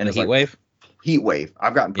 And it's heat wave. Heat wave.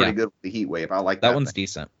 I've gotten pretty good with the heat wave. I like that. That one's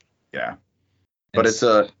decent. Yeah. But it's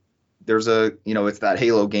that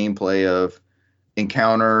Halo gameplay of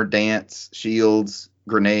encounter, dance, shields,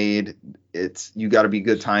 grenade. You got to be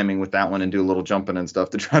good timing with that one and do a little jumping and stuff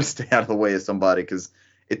to try to stay out of the way of somebody, because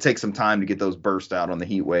it takes some time to get those bursts out on the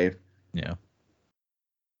heat wave. Yeah.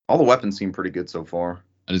 All the weapons seem pretty good so far.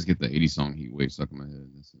 I just get the 80 song heat wave stuck in my head.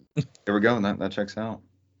 That's it. There we go. That checks out.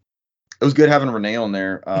 It was good having Renee on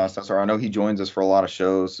there. I know he joins us for a lot of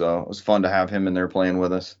shows, so it was fun to have him in there playing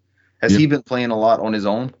with us. Has he been playing a lot on his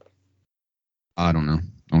own? I don't know.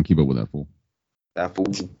 I don't keep up with that fool. That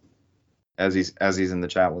fool. As he's in the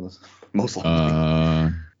chat with us. Most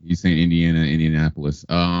likely. You saying Indianapolis.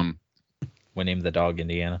 We named the dog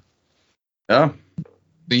Indiana. Yeah.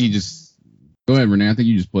 I think you just go ahead, Renee. I think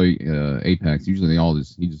you just play Apex. Usually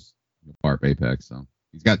he just fire up Apex. So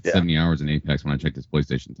he's got 70 hours in Apex when I checked his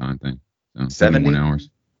PlayStation time thing. So 71 hours.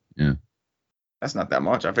 Yeah. That's not that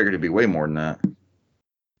much. I figured it'd be way more than that.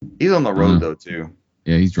 He's on the road though too.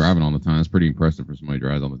 Yeah, he's driving all the time. That's pretty impressive for somebody who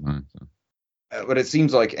drives all the time. So. But it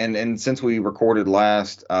seems like, and since we recorded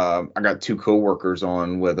last, I got 2 coworkers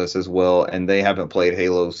on with us as well, and they haven't played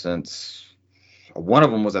Halo since. One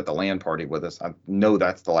of them was at the LAN party with us. I know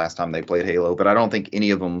that's the last time they played Halo, but I don't think any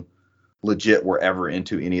of them legit were ever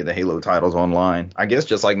into any of the Halo titles online. I guess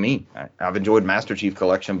just like me. I've enjoyed Master Chief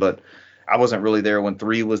Collection, but I wasn't really there when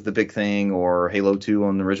 3 was the big thing, or Halo 2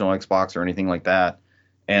 on the original Xbox or anything like that.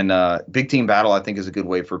 And Big Team Battle, I think, is a good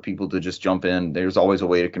way for people to just jump in. There's always a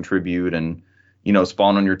way to contribute and,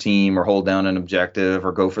 spawn on your team or hold down an objective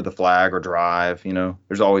or go for the flag or drive.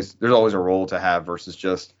 There's always a role to have versus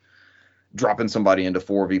just dropping somebody into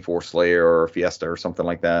 4v4 Slayer or Fiesta or something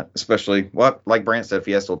like that. Especially, like Brant said,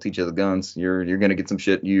 Fiesta will teach you the guns. You're going to get some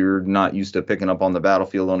shit you're not used to picking up on the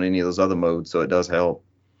battlefield on any of those other modes, so it does help.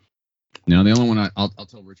 Now, the only one I'll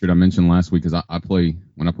tell Richard I mentioned last week, because I play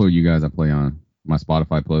with you guys, I play on my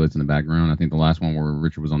Spotify playlist in the background. I think the last one where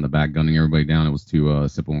Richard was on the back gunning everybody down, it was too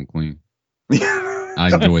Simple and Clean. I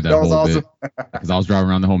enjoyed that whole bit because I was driving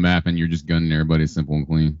around the whole map and you're just gunning everybody Simple and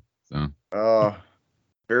Clean. So.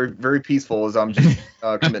 Very, very peaceful as I'm just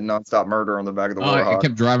committing nonstop murder on the back of the Warhawk. I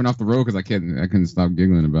kept driving off the road because I couldn't stop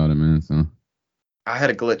giggling about it, man. So. I had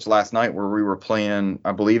a glitch last night where we were playing.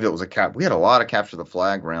 I believe it was we had a lot of capture the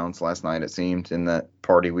flag rounds last night. It seemed in that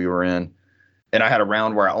party we were in, and I had a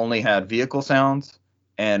round where I only had vehicle sounds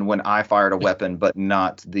and when I fired a weapon, but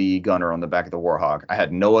not the gunner on the back of the Warthog. I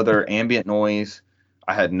had no other ambient noise.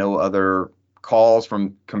 I had no other calls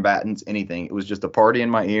from combatants, anything. It was just a party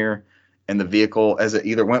in my ear and the vehicle as it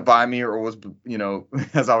either went by me or was,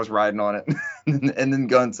 as I was riding on it. And then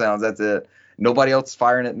gun sounds. That's it. Nobody else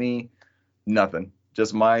firing at me. Nothing.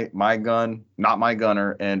 Just my gun, not my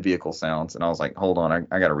gunner, and vehicle sounds. And I was like, hold on,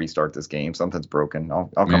 I got to restart this game. Something's broken.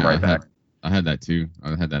 I'll come right back. I had that too.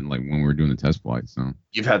 I had that like when we were doing the test flight. So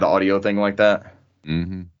you've had the audio thing like that?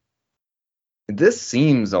 Mm-hmm. This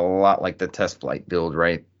seems a lot like the test flight build,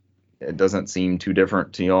 right? It doesn't seem too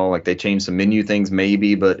different to y'all. Like they changed some menu things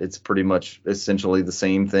maybe, but it's pretty much essentially the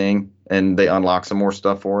same thing. And they unlocked some more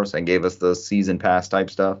stuff for us and gave us the season pass type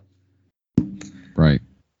stuff. Right.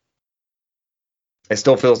 It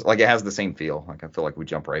still feels like it has the same feel. Like I feel like we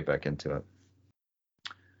jump right back into it.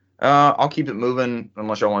 I'll keep it moving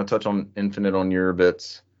unless y'all want to touch on Infinite on your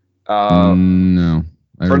bits. No.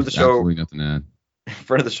 Friend of the show, absolutely nothing to add.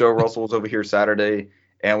 Friend of the show, Russell was over here Saturday,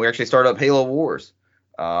 and we actually started up Halo Wars.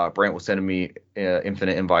 Brant was sending me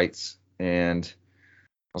Infinite invites, and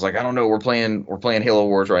I was like, I don't know, we're playing Halo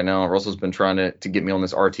Wars right now. Russell's been trying to get me on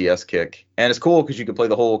this RTS kick, and it's cool because you can play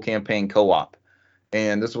the whole campaign co-op.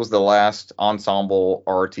 And this was the last ensemble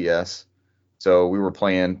RTS, so we were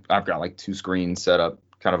playing. I've got like 2 screens set up,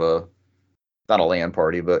 kind of not a LAN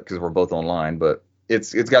party, but because we're both online, but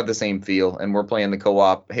it's got the same feel. And we're playing the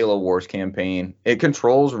co-op Halo Wars campaign. It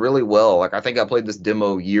controls really well. Like I think I played this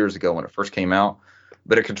demo years ago when it first came out,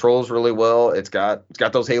 but it controls really well. It's got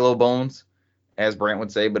those Halo bones, as Brant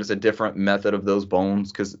would say, but it's a different method of those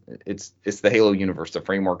bones because it's the Halo universe. The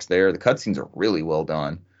framework's there. The cutscenes are really well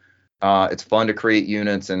done. It's fun to create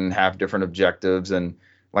units and have different objectives, and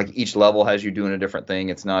like each level has you doing a different thing.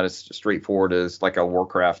 It's not as straightforward as like a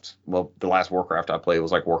Warcraft. Well, the last Warcraft I played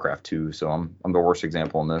was like Warcraft 2, so I'm the worst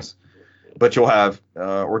example in this. But you'll have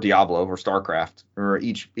or Diablo or StarCraft, or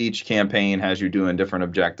each campaign has you doing different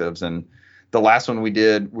objectives. And the last one we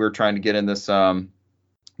did, we were trying to get in this.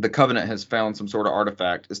 The Covenant has found some sort of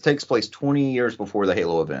artifact. This takes place 20 years before the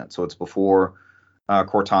Halo event, so it's before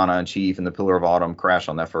Cortana and Chief and the Pillar of Autumn crash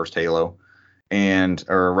on that first Halo,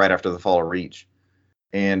 or right after the Fall of Reach.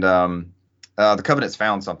 And the Covenant's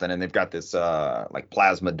found something, and they've got this like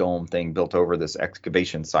plasma dome thing built over this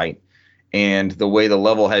excavation site. And the way the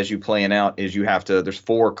level has you playing out is there's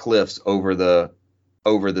 4 cliffs over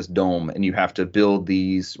this dome, and you have to build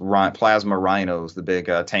these plasma rhinos, the big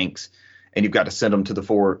tanks, and you've got to send them to the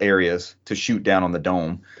 4 areas to shoot down on the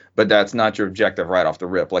dome. But that's not your objective right off the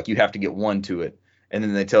rip. Like you have to get one to it. And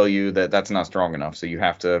then they tell you that that's not strong enough. So you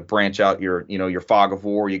have to branch out your fog of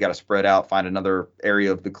war. You got to spread out, find another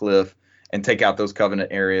area of the cliff and take out those Covenant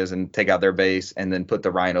areas and take out their base and then put the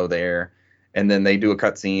Rhino there. And then they do a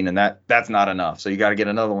cutscene, and that's not enough. So you got to get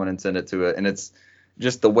another one and send it to it. And it's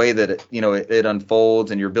just the way that it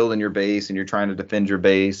unfolds, and you're building your base and you're trying to defend your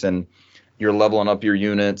base and you're leveling up your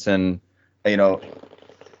units. And,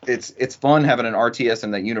 it's fun having an RTS in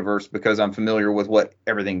that universe because I'm familiar with what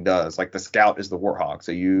everything does. Like the Scout is the Warthog.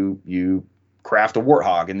 So you craft a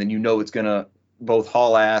Warthog, and then it's going to both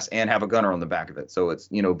haul ass and have a gunner on the back of it. So it's,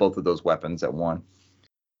 both of those weapons at one.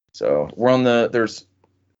 So there's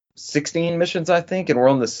 16 missions, I think, and we're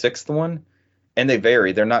on the 6th one. And they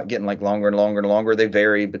vary. They're not getting like longer and longer and longer. They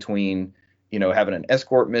vary between, having an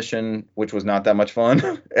escort mission, which was not that much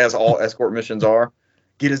fun, as all escort missions are.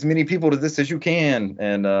 Get as many people to this as you can,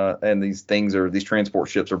 and these transport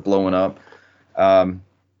ships are blowing up.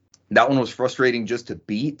 That one was frustrating just to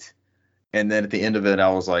beat, and then at the end of it,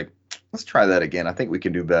 I was like, let's try that again. I think we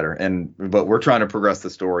can do better. But we're trying to progress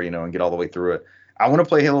the story, and get all the way through it. I want to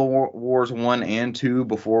play Halo Wars 1 and 2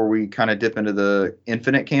 before we kind of dip into the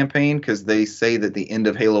Infinite campaign, because they say that the end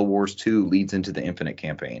of Halo Wars 2 leads into the Infinite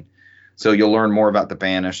campaign. So you'll learn more about the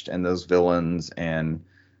Banished and those villains and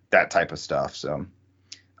that type of stuff. So.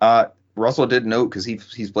 Russell did note, because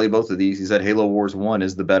he's played both of these, he said Halo Wars 1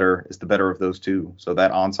 is the better of those two. So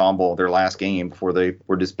that ensemble, their last game before they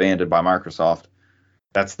were disbanded by Microsoft,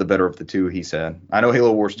 that's the better of the two, he said. I know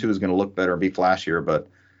Halo Wars 2 is going to look better and be flashier, but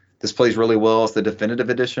this plays really well. It's the definitive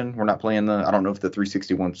edition. We're not playing I don't know if the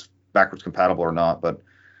 361's backwards compatible or not, but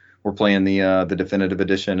we're playing the definitive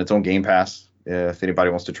edition. It's on Game Pass if anybody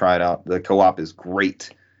wants to try it out. The co-op is great.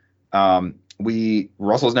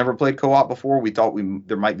 Russell's never played co-op before. We thought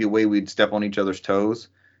there might be a way we'd step on each other's toes,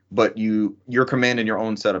 but you're commanding your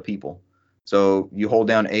own set of people. So you hold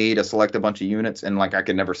down A to select a bunch of units, and like I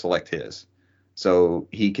can never select his. So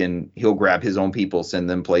he'll grab his own people, send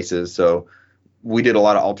them places. So we did a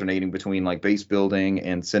lot of alternating between like base building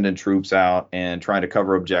and sending troops out and trying to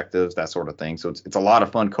cover objectives, that sort of thing. So it's a lot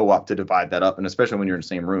of fun co-op to divide that up, and especially when you're in the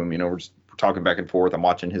same room, we're just talking back and forth. I'm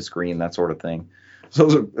watching his screen, that sort of thing.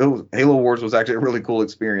 So Halo Wars was actually a really cool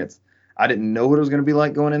experience. I didn't know what it was going to be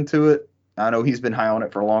like going into it. I know he's been high on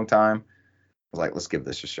it for a long time. I was like, let's give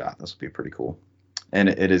this a shot. This will be pretty cool. And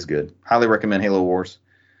it is good. Highly recommend Halo Wars.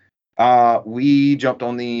 We jumped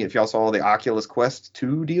on if y'all saw the Oculus Quest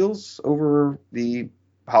 2 deals over the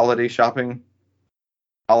holiday shopping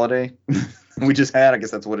holiday we just had. I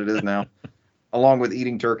guess that's what it is now. Along with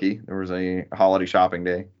eating turkey, there was a holiday shopping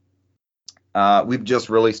day. We've just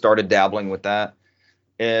really started dabbling with that.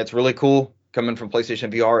 It's really cool coming from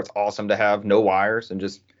PlayStation VR. It's awesome to have no wires and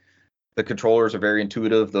just the controllers are very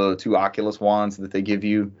intuitive. The 2 Oculus wands that they give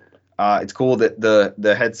you. It's cool that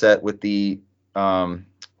the headset with the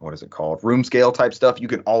what is it called? Room scale type stuff. You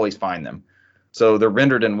can always find them. So they're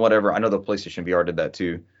rendered in whatever. I know the PlayStation VR did that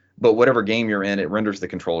too. But whatever game you're in, it renders the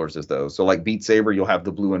controllers as those. So like Beat Saber, you'll have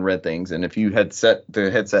the blue and red things. And if you had set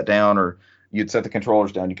the headset down or you'd set the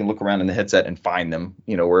controllers down, you can look around in the headset and find them,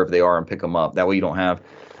 wherever they are and pick them up. That way you don't have.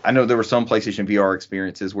 I know there were some PlayStation VR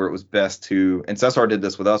experiences where it was best to, and Cesar did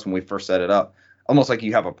this with us when we first set it up, almost like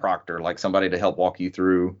you have a proctor, like somebody to help walk you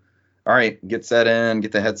through. All right, get set in,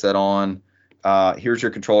 get the headset on. Here's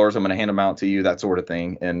your controllers. I'm going to hand them out to you, that sort of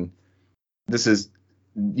thing. And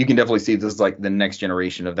you can definitely see this is like the next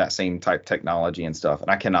generation of that same type technology and stuff.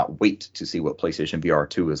 And I cannot wait to see what PlayStation VR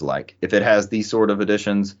 2 is like. If it has these sort of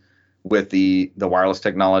additions with the wireless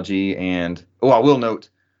technology and, I will note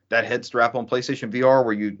that head strap on PlayStation VR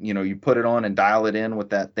where you put it on and dial it in with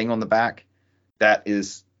that thing on the back. That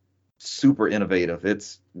is super innovative.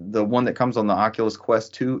 It's the one that comes on the Oculus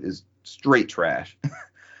Quest 2 is straight trash.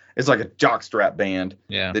 It's like a jock strap band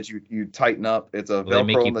that you tighten up. It's a Velcro they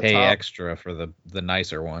make you on the pay top. extra for the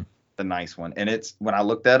nicer one. The nice one. And it's, when I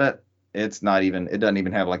looked at it, it doesn't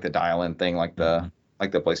even have like the dial-in thing like the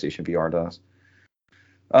PlayStation VR does.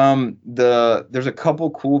 There's a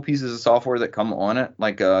couple cool pieces of software that come on it,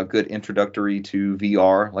 like a good introductory to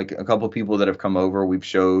VR. Like a couple people that have come over, we've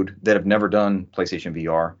showed that have never done PlayStation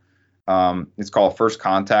VR. It's called First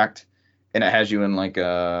Contact. And it has you in like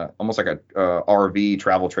almost like a RV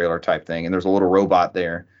travel trailer type thing. And there's a little robot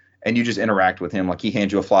there. And you just interact with him. Like he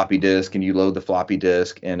hands you a floppy disk and you load the floppy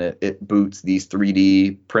disk. And it boots these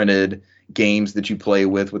 3D printed games that you play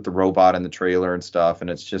with the robot and the trailer and stuff. And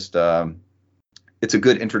it's just it's a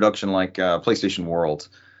good introduction like PlayStation Worlds.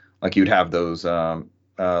 Like you'd have those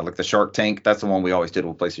like the Shark Tank. That's the one we always did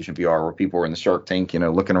with PlayStation VR where people were in the Shark Tank,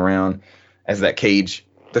 looking around as that cage.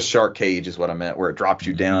 The shark cage is what I meant, where it drops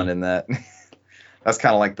you down in that. That's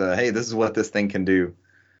kind of like hey, this is what this thing can do.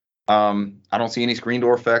 I don't see any screen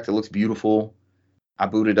door effect. It looks beautiful. I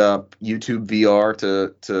booted up YouTube VR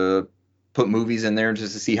to put movies in there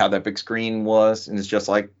just to see how that big screen was. And it's just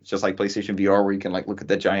like PlayStation VR where you can like look at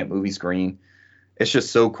that giant movie screen. It's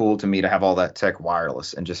just so cool to me to have all that tech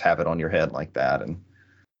wireless and just have it on your head like that.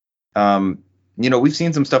 And, we've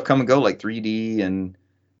seen some stuff come and go like 3D and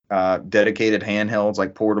dedicated handhelds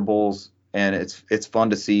like portables, and it's fun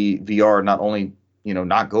to see VR not only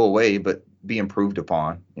not go away but be improved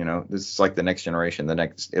upon. This is like the next generation, the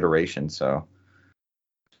next iteration. So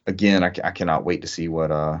again, I cannot wait to see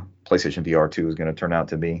what PlayStation VR 2 is going to turn out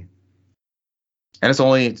to be. And it's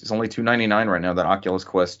only $299 right now, that Oculus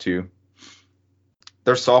Quest 2.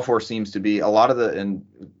 Their software seems to be a lot of and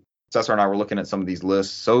Cesar and I were looking at some of these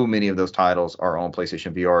lists. So many of those titles are on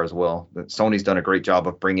PlayStation VR as well. Sony's done a great job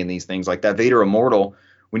of bringing these things. Like that Vader Immortal,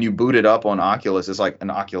 when you boot it up on Oculus, it's like an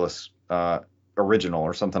Oculus original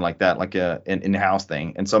or something like that, like an in-house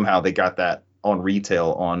thing. And somehow they got that on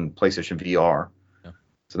retail on PlayStation VR. Yeah.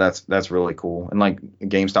 So that's really cool. And like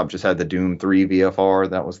GameStop just had the Doom 3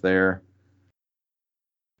 VFR that was there.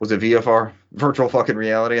 Was it VFR? Virtual fucking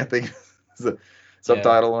reality, I think. Is the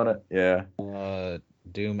subtitle on it. Yeah.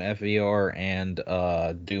 Doom FVR and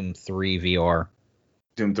Doom 3 VR.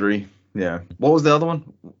 Doom 3, yeah. What was the other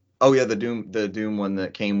one? Oh yeah, the Doom one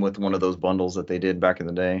that came with one of those bundles that they did back in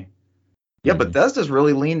the day. Yeah, but Bethesda's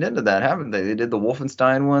really leaned into that, haven't they? They did the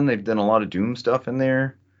Wolfenstein one. They've done a lot of Doom stuff in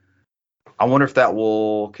there. I wonder if that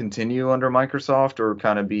will continue under Microsoft or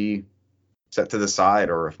kind of be set to the side,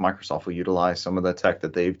 or if Microsoft will utilize some of the tech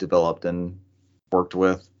that they've developed and worked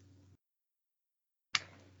with.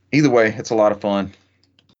 Either way, it's a lot of fun.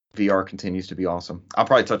 VR continues to be awesome. I'll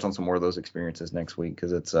probably touch on some more of those experiences next week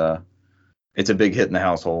because it's a big hit in the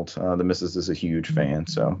household. The missus is a huge fan,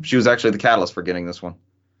 so she was actually the catalyst for getting this one,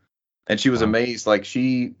 and she was amazed. Like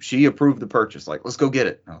she approved the purchase. Like, let's go get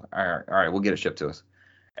it. All right, we'll get it shipped to us.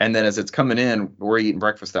 And then as it's coming in, we're eating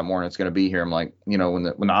breakfast that morning. It's going to be here. I'm like, when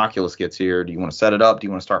the Oculus gets here, do you want to set it up? Do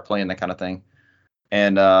you want to start playing, that kind of thing?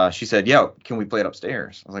 And she said, yeah, can we play it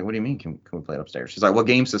upstairs? I was like, what do you mean can we play it upstairs? She's like, what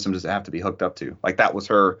game system does it have to be hooked up to? Like that was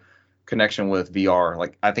her connection with VR.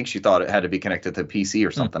 Like I think she thought it had to be connected to PC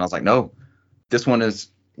or something. I was like, no, this one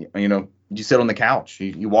is, you sit on the couch,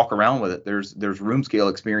 you walk around with it. There's room scale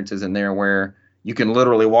experiences in there where you can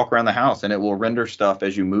literally walk around the house and it will render stuff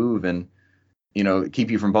as you move and keep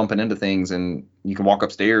you from bumping into things, and you can walk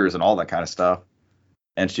upstairs and all that kind of stuff.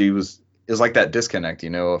 And is like that disconnect,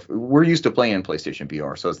 if we're used to playing PlayStation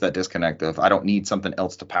VR, so it's that disconnect of I don't need something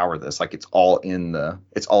else to power this. Like it's all in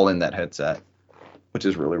that headset, which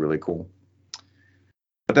is really, really cool.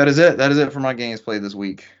 But that is it. That is it for my games played this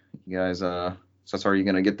week. You guys, so sorry you're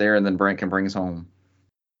gonna get there, and then Brent can bring us home.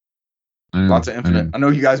 Lots of Infinite. I know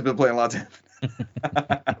you guys have been playing lots of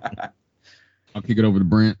Infinite. I'll kick it over to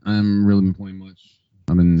Brent. I haven't really been playing much.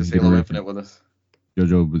 I've been just Halo Infinite with us.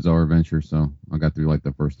 JoJo Bizarre Adventure, so I got through like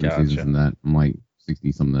the first 3 seasons of that. I'm like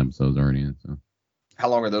 60 something episodes already in. So how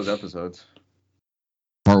long are those episodes?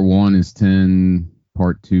 Part 1 is 10,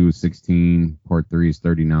 part 2 is 16, part 3 is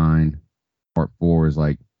 39, part 4 is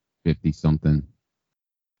like 50 something.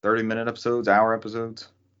 30-minute episodes, hour episodes?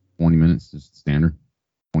 20 minutes, just standard.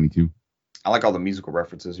 22. I like all the musical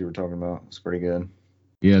references you were talking about. It's pretty good.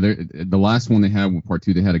 Yeah, the last one they had with part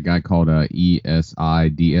 2, they had a guy called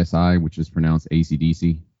ESIDSI, which is pronounced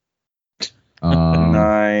ACDC.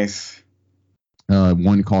 Nice.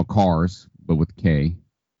 One called Cars, but with K.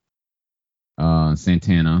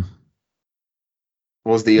 Santana.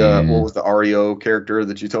 What was the REO character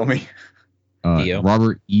that you told me?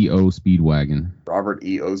 Robert E.O. Speedwagon. Robert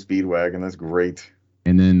E.O. Speedwagon. That's great.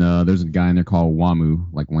 And then there's a guy in there called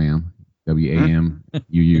Wamu, like Wham.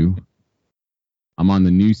 WAMUU. I'm on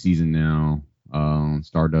the new season now.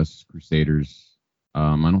 Stardust Crusaders.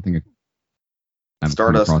 I don't think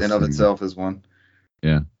Stardust in of itself is one.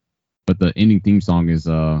 Yeah. But the ending theme song is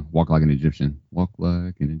Walk Like an Egyptian. Walk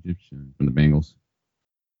Like an Egyptian from the Bengals.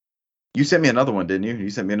 You sent me another one, didn't you?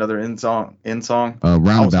 You sent me another end song.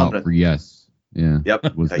 Roundabout for Yes. Yeah.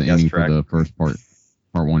 Yep. Was the ending for the first part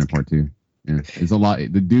 1 and part 2. Yeah. It's a lot.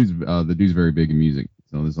 The dude's very big in music,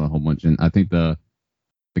 so there's a whole bunch. And I think the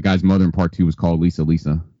guy's mother in part 2 was called Lisa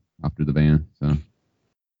after the band. So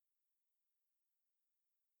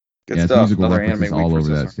good stuff. It's musical references all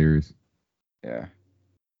over that series. Yeah.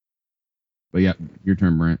 But yeah, your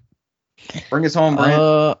turn, Brent. Bring us home,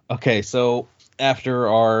 Brent. Okay, so after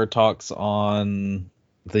our talks on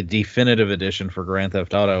the definitive edition for Grand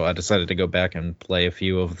Theft Auto, I decided to go back and play a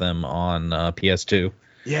few of them on PS2.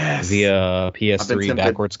 Yes. Via PS3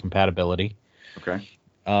 backwards compatibility. Okay.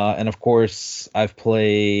 And of course, I've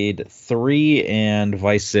played 3 and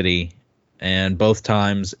Vice City, and both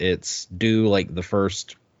times it's do like the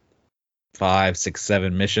first 5, 6,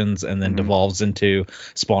 7 missions, and then devolves into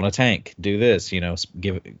spawn a tank, do this,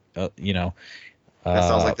 give, that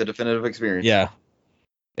sounds like the definitive experience. Yeah,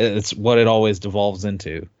 it's what it always devolves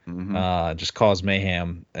into. Mm-hmm. Just cause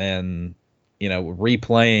mayhem, and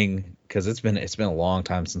replaying, because it's been a long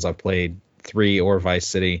time since I've played 3 or Vice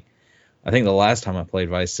City. I think the last time I played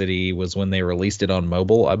Vice City was when they released it on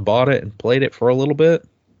mobile. I bought it and played it for a little bit,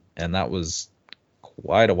 and that was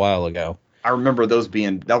quite a while ago. I remember those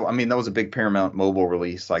that was a big Paramount mobile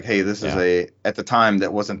release. Like, hey, this is at the time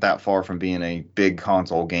that wasn't that far from being a big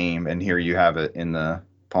console game, and here you have it in the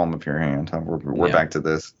palm of your hand. We're back to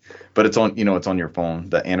this, but it's on it's on your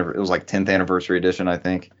phone. It was like 10th anniversary edition, I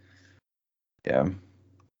think. Yeah.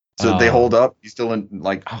 So they hold up. You still you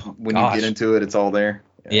get into it, it's all there.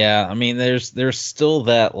 Yeah, I mean, there's still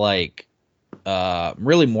that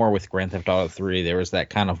really more with Grand Theft Auto 3. There was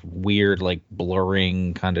that kind of weird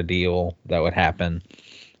blurring kind of deal that would happen,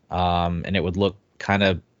 and it would look kind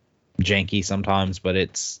of janky sometimes, but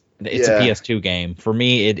it's a PS2 game. For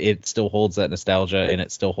me, it still holds that nostalgia, and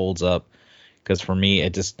it still holds up, because for me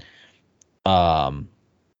it just and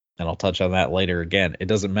I'll touch on that later again. It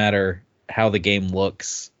doesn't matter how the game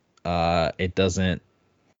looks. It doesn't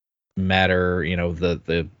matter,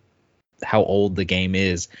 the how old the game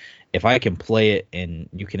is. If I can play it and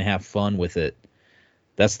you can have fun with it,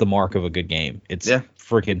 that's the mark of a good game. It's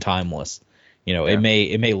freaking timeless. It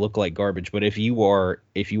may look like garbage, but if you are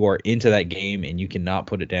into that game and you cannot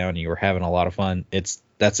put it down and you're having a lot of fun,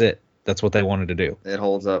 that's it. That's what they wanted to do. It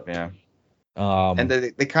holds up, yeah. And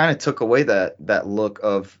they kind of took away that look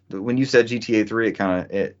of when you said GTA 3.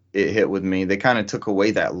 It hit with me. They kind of took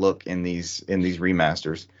away that look in these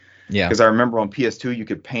remasters. Yeah. Because I remember on PS2 you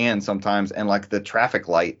could pan sometimes, and the traffic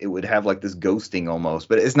light, it would have this ghosting almost,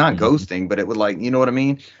 but it's not ghosting, but it would you know what I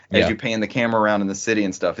mean? As you pan the camera around in the city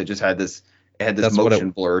and stuff, it just had this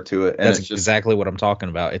motion blur to it. And that's exactly what I'm talking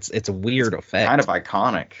about. It's a weird effect. Kind of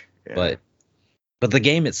iconic. Yeah. But the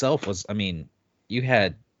game itself was, you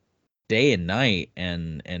had day and night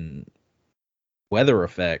and weather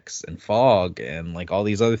effects and fog and like all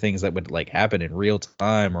these other things that would like happen in real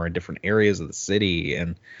time or in different areas of the city.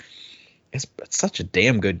 And it's such a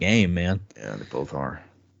damn good game, man. Yeah, they both are.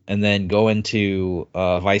 And then going to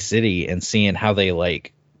Vice City and seeing how they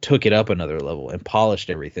like took it up another level and polished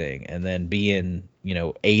everything, and then being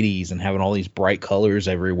 80s and having all these bright colors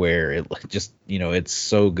everywhere. It just it's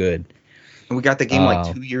so good. And we got the game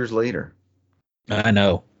like 2 years later. I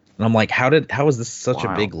know, and I'm like, how is this such a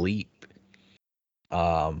Wow. big leap?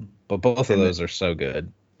 But both of those are so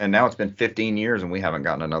good. And now it's been 15 years and we haven't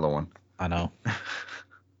gotten another one. I know.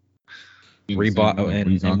 What are you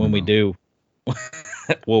And when we talking do,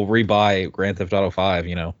 we'll rebuy Grand Theft Auto 5,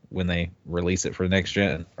 when they release it for next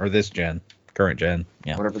gen or this gen, current gen.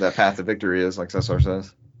 Yeah. Whatever that path to victory is, like Cesar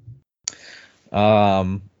says.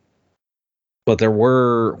 But there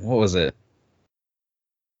were, what was it?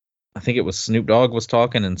 I think it was Snoop Dogg was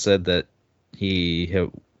talking and said that he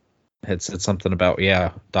had said something about,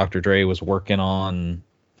 Dr. Dre was working on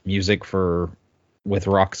music with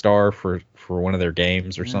Rockstar for one of their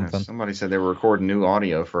games or something. Somebody said they were recording new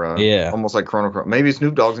audio for almost like Chrono Cross. Maybe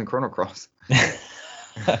Snoop Dogg's in Chrono Cross.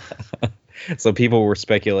 So people were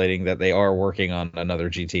speculating that they are working on another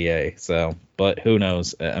GTA. So, but who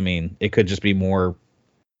knows? I mean, it could just be more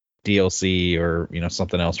DLC or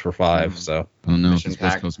something else for 5. So I don't know. If Mission it's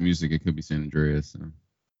West Pack. Coast music, it could be San Andreas. So.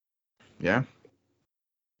 Yeah.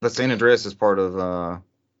 But San Andreas is part of the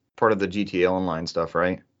GTA Online stuff,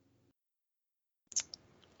 right?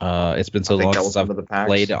 it's been so I think long that was since one of the I've packs.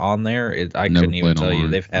 played on there. I Never couldn't even played tell you.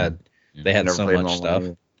 online, They had Never so played it much stuff.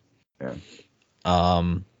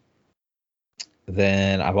 online. Yeah.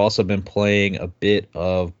 Then I've also been playing a bit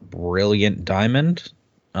of Brilliant Diamond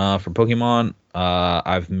for Pokemon.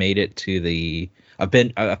 I've made it to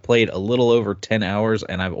I've played a little over 10 hours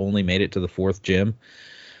and I've only made it to the 4th gym.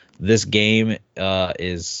 This game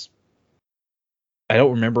is, I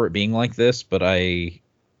don't remember it being like this, but I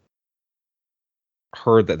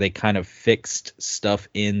heard that they kind of fixed stuff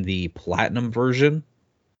in the Platinum version,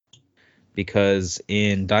 because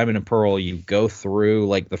in Diamond and Pearl you go through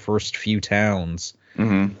like the first few towns.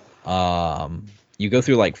 Mm-hmm. You go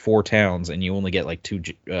through like 4 towns and you only get like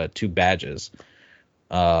two badges.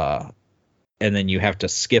 And then you have to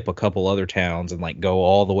skip a couple other towns and like go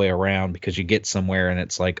all the way around because you get somewhere and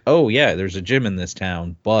it's like, oh yeah, there's a gym in this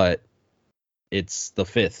town, but it's the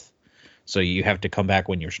 5th. So you have to come back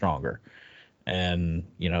when you're stronger. And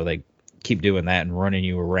they keep doing that and running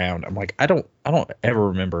you around. I'm like, I don't ever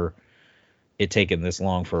remember it taking this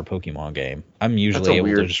long for a Pokemon game. I'm usually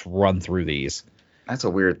able to just run through these. That's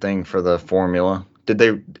a weird thing for the formula.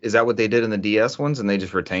 Is that what they did in the DS ones and they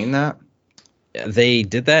just retained that? They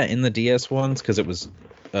did that in the DS ones because it was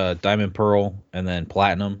Diamond, Pearl, and then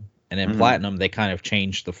Platinum. And in Platinum, they kind of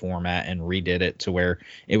changed the format and redid it to where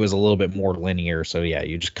it was a little bit more linear. So yeah,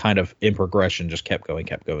 you just kind of in progression just kept going.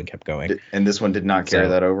 And this one did not carry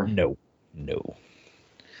that over? No.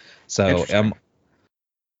 So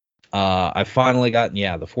I finally gotten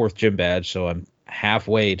the 4th gym badge, so I'm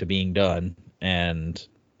halfway to being done, and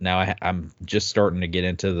now I'm just starting to get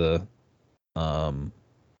into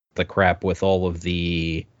the crap with all of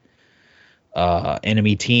the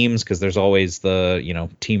enemy teams, because there's always the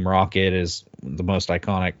Team Rocket is the most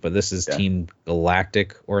iconic, but this is Team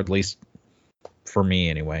Galactic, or at least for me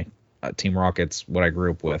anyway. Team Rocket's what I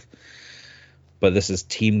grew up with, but this is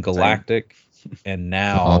Team Galactic. And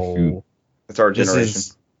now it's our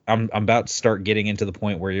generation. I'm about to start getting into the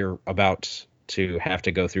point where you're about to have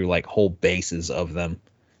to go through like whole bases of them,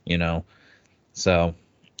 so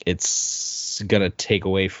it's gonna take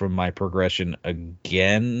away from my progression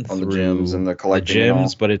again on through the gyms and the collecting the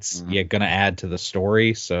gyms, but it's gonna add to the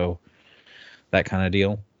story, so that kind of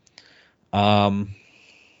deal.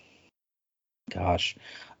 Gosh,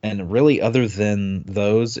 and really other than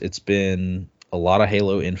those, it's been a lot of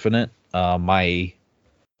Halo Infinite. My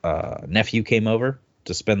nephew came over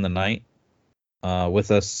to spend the night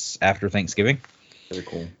with us after Thanksgiving. Very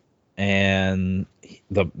cool. And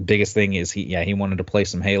the biggest thing is he wanted to play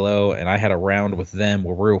some Halo, and I had a round with them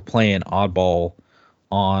where we were playing Oddball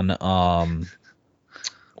on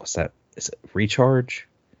what's that? Is it Recharge?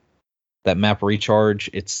 That map Recharge.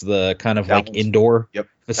 It's the kind of like indoor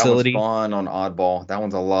facility. That one's fun on Oddball. That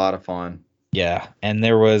one's a lot of fun. Yeah, and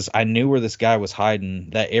I knew where this guy was hiding.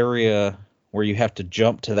 That area where you have to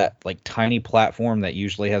jump to that like tiny platform that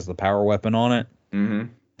usually has the power weapon on it. Mm-hmm.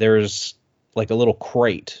 There's like a little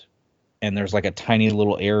crate, and there's like a tiny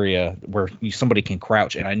little area where somebody can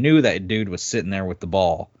crouch. And I knew that dude was sitting there with the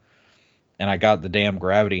ball. And I got the damn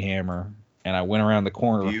gravity hammer, and I went around the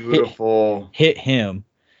corner, beautiful, hit him,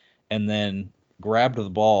 and then grabbed the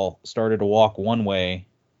ball, started to walk one way,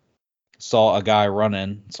 saw a guy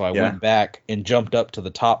running, so I went back and jumped up to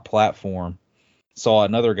the top platform, saw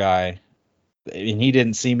another guy, and he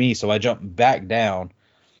didn't see me, so I jumped back down,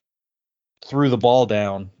 threw the ball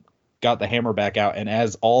down, got the hammer back out, and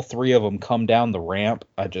as all three of them come down the ramp,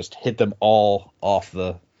 I just hit them all off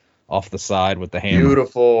the side with the hammer.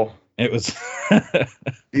 Beautiful. It was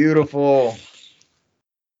beautiful.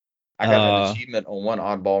 I got an achievement on one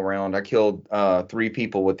oddball round. I killed 3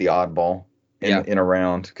 people with the oddball in a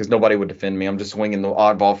round because nobody would defend me. I'm just swinging the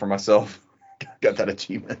oddball for myself. Got that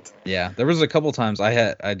achievement. Yeah, there was a couple times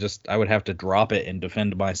I would have to drop it and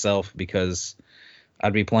defend myself because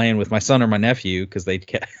I'd be playing with my son or my nephew because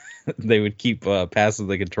they would keep passing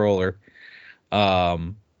the controller.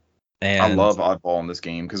 And I love oddball in this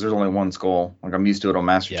game because there's only one skull. Like I'm used to it on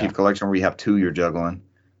Master Chief Collection where you have 2 you're juggling.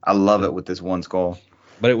 I love it with this one skull.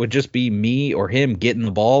 But it would just be me or him getting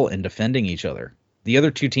the ball and defending each other. The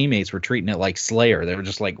other 2 teammates were treating it like Slayer. They were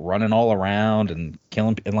just like running all around and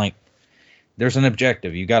killing, and like there's an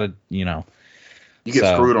objective. You got to, You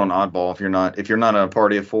get screwed on oddball if you're not in a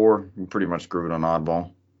party of 4. You're pretty much screwed on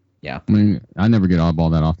oddball. Yeah. I mean, I never get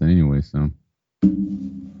oddball that often anyway, so.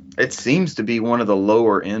 It seems to be one of the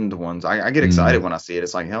lower end ones. I get excited when I see it.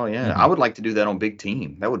 It's like, hell yeah. Mm-hmm. I would like to do that on Big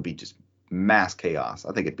Team. That would be just mass chaos.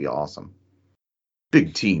 I think it'd be awesome.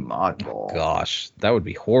 Big Team oddball. Oh, gosh, that would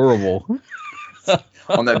be horrible.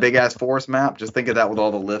 On that big ass forest map, just think of that with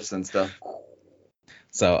all the lifts and stuff.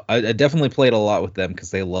 So I definitely played a lot with them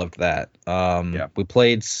because they loved that. We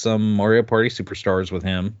played some Mario Party Superstars with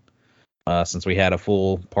him since we had a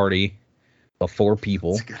full party of 4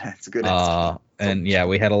 people. It's a good and yeah,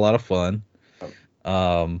 we had a lot of fun.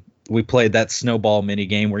 We played that snowball mini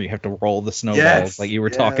game where you have to roll the snowballs like you were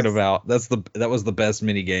talking about. That was the best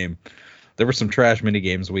mini game. There were some trash mini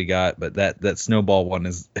games we got, but that snowball one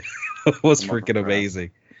was freaking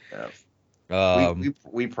amazing. Yeah.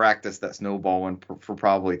 We practiced that snowball one for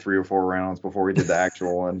probably 3 or 4 rounds before we did the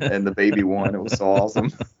actual one and the baby one. It was so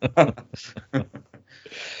awesome.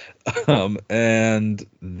 And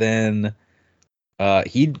then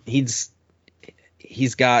he's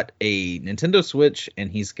got a Nintendo Switch and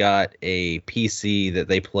he's got a PC that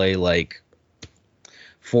they play like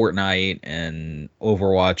Fortnite and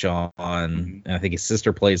Overwatch on, and I think his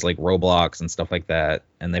sister plays like Roblox and stuff like that,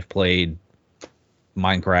 and they've played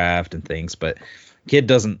Minecraft and things, but kid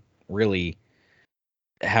doesn't really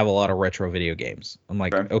have a lot of retro video games. I'm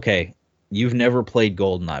like, okay, you've never played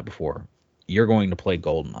GoldenEye before. You're going to play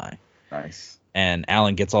GoldenEye. Nice. And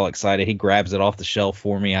Alan gets all excited. He grabs it off the shelf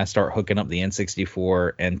for me. I start hooking up the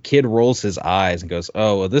N64, and kid rolls his eyes and goes,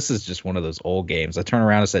 "Oh, well, this is just one of those old games." I turn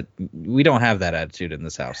around and said, "We don't have that attitude in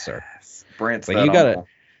this house, sir." Brent's like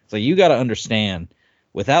you gotta understand.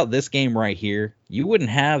 Without this game right here, you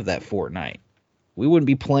wouldn't have that Fortnite. We wouldn't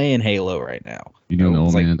be playing Halo right now. You doing the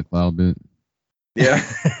old man at the cloud bit? Yeah.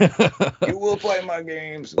 You will play my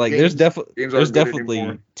games. Like there's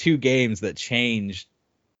definitely 2 games that changed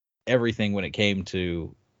everything when it came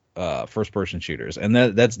to first person shooters, and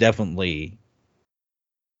that's definitely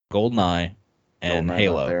GoldenEye and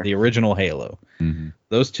Halo, the original Halo. Mm-hmm.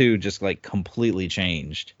 Those 2 just like completely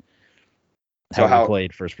changed how we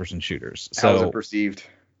played first person shooters. How was it perceived?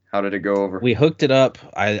 How did it go over? We hooked it up.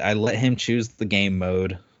 I let him choose the game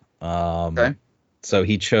mode. Okay. So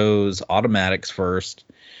he chose automatics first,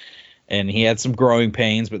 and he had some growing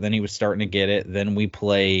pains, but then he was starting to get it. Then we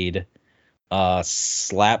played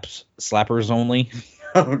slappers only.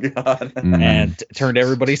 Oh god. And turned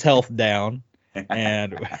everybody's health down.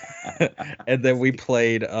 And and then we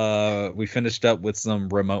played we finished up with some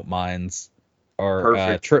remote mines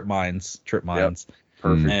or trip mines. Yep.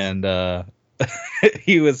 Perfect. And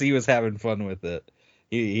he was having fun with it.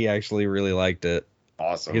 He actually really liked it.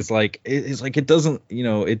 Awesome. He's like it doesn't,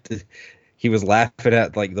 he was laughing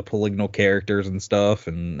at like the polygonal characters and stuff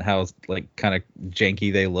and how like kind of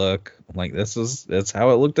janky they look. I'm like, that's how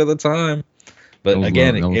it looked at the time. But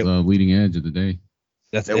again, that was leading edge of the day.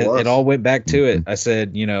 It all went back to it. I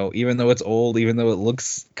said, even though it's old, even though it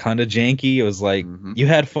looks kind of janky, it was like, you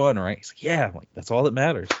had fun, right? He's like, yeah. I'm like, that's all that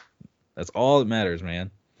matters. That's all that matters, man.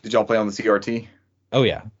 Did y'all play on the CRT? Oh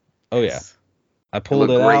yeah. I pulled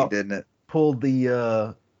it great, out. Didn't it? Pulled the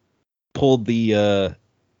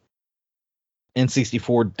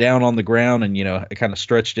N64 down on the ground, and I kind of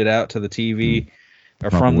stretched it out to the TV or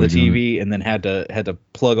from the TV, and then had to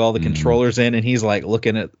plug all the controllers in. And he's like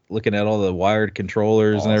looking at all the wired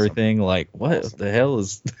controllers and everything. Like, what the hell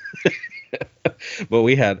is? But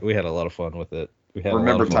we had a lot of fun with it. We had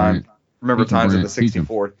remember times at the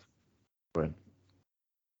 64.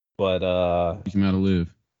 But teach him how to live.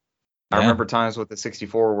 I remember times with the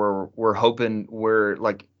 64 where we're hoping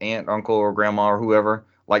like aunt, uncle, or grandma or whoever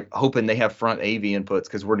like hoping they have front AV inputs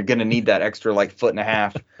because we're gonna need that extra like foot and a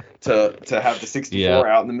half to have the 64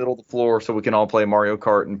 out in the middle of the floor so we can all play Mario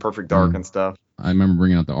Kart and Perfect Dark and stuff. I remember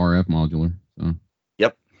bringing out the RF modular. So.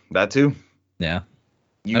 Yep, that too. Yeah.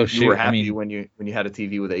 You were happy when you had a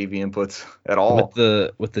TV with AV inputs at all.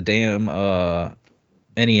 With the damn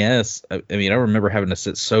NES. I mean, I remember having to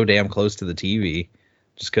sit so damn close to the TV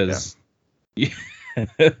just because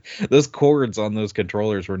those cords on those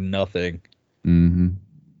controllers were nothing. Mm-hmm.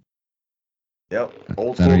 Yep,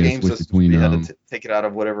 old school game system. You had to take it out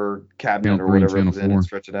of whatever cabinet or whatever it was in and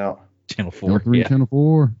stretch it out. Channel 4. Channel 3, Channel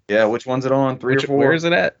 4. Yeah, which one's it on? 3 or 4? Where's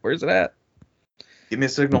it at? Give me a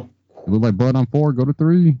signal. It looked like Bud on 4. Go to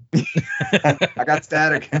 3. I got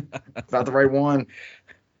static. It's not the right one.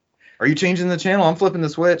 Are you changing the channel? I'm flipping the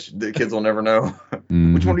switch. The kids will never know.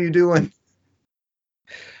 Mm-hmm. Which one are you doing?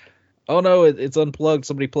 Oh no, it's unplugged.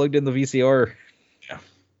 Somebody plugged in the VCR. Yeah.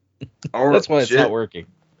 Or, that's why it's not working.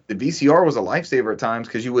 The VCR was a lifesaver at times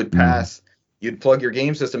because you would pass. You'd plug your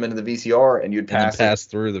game system into the VCR and you'd pass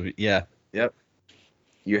through the Yep.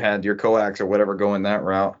 You had your coax or whatever going that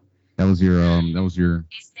route. That was your Is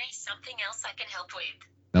there something else I can help with?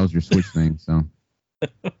 That was your Switch thing. So.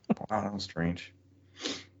 Wow, that was strange.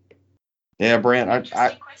 Yeah, Brant,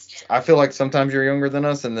 I feel like sometimes you're younger than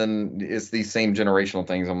us, and then it's these same generational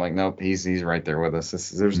things. I'm like, nope, he's right there with us.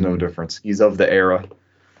 There's no difference. He's of the era.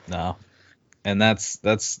 No, and that's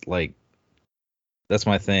like that's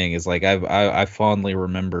my thing. Is like I fondly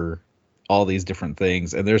remember all these different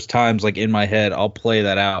things, and there's times like in my head I'll play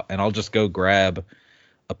that out, and I'll just go grab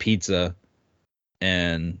a pizza,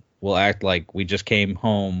 and we'll act like we just came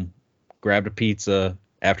home, grabbed a pizza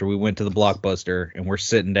after we went to the Blockbuster, and we're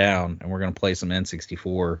sitting down and we're gonna play some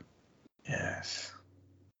N64. Yes,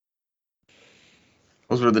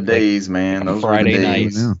 those were the days, man. Those Friday were the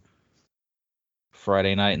days. nights.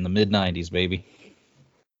 Friday night in the mid '90s, baby.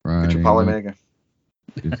 Get your Polymega.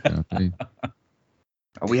 Good stuff, hey.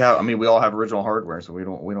 We all have original hardware, so we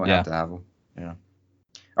don't have to have them. Yeah.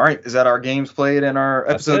 All right, is that our games played and our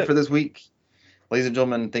episode for this week? Ladies and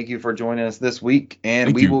gentlemen, thank you for joining us this week,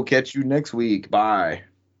 and we will catch you next week. Bye.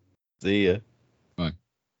 See ya. Bye.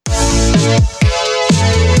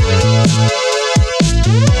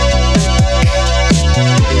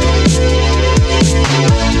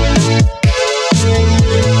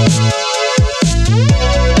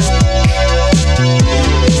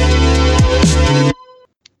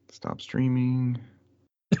 Stop streaming.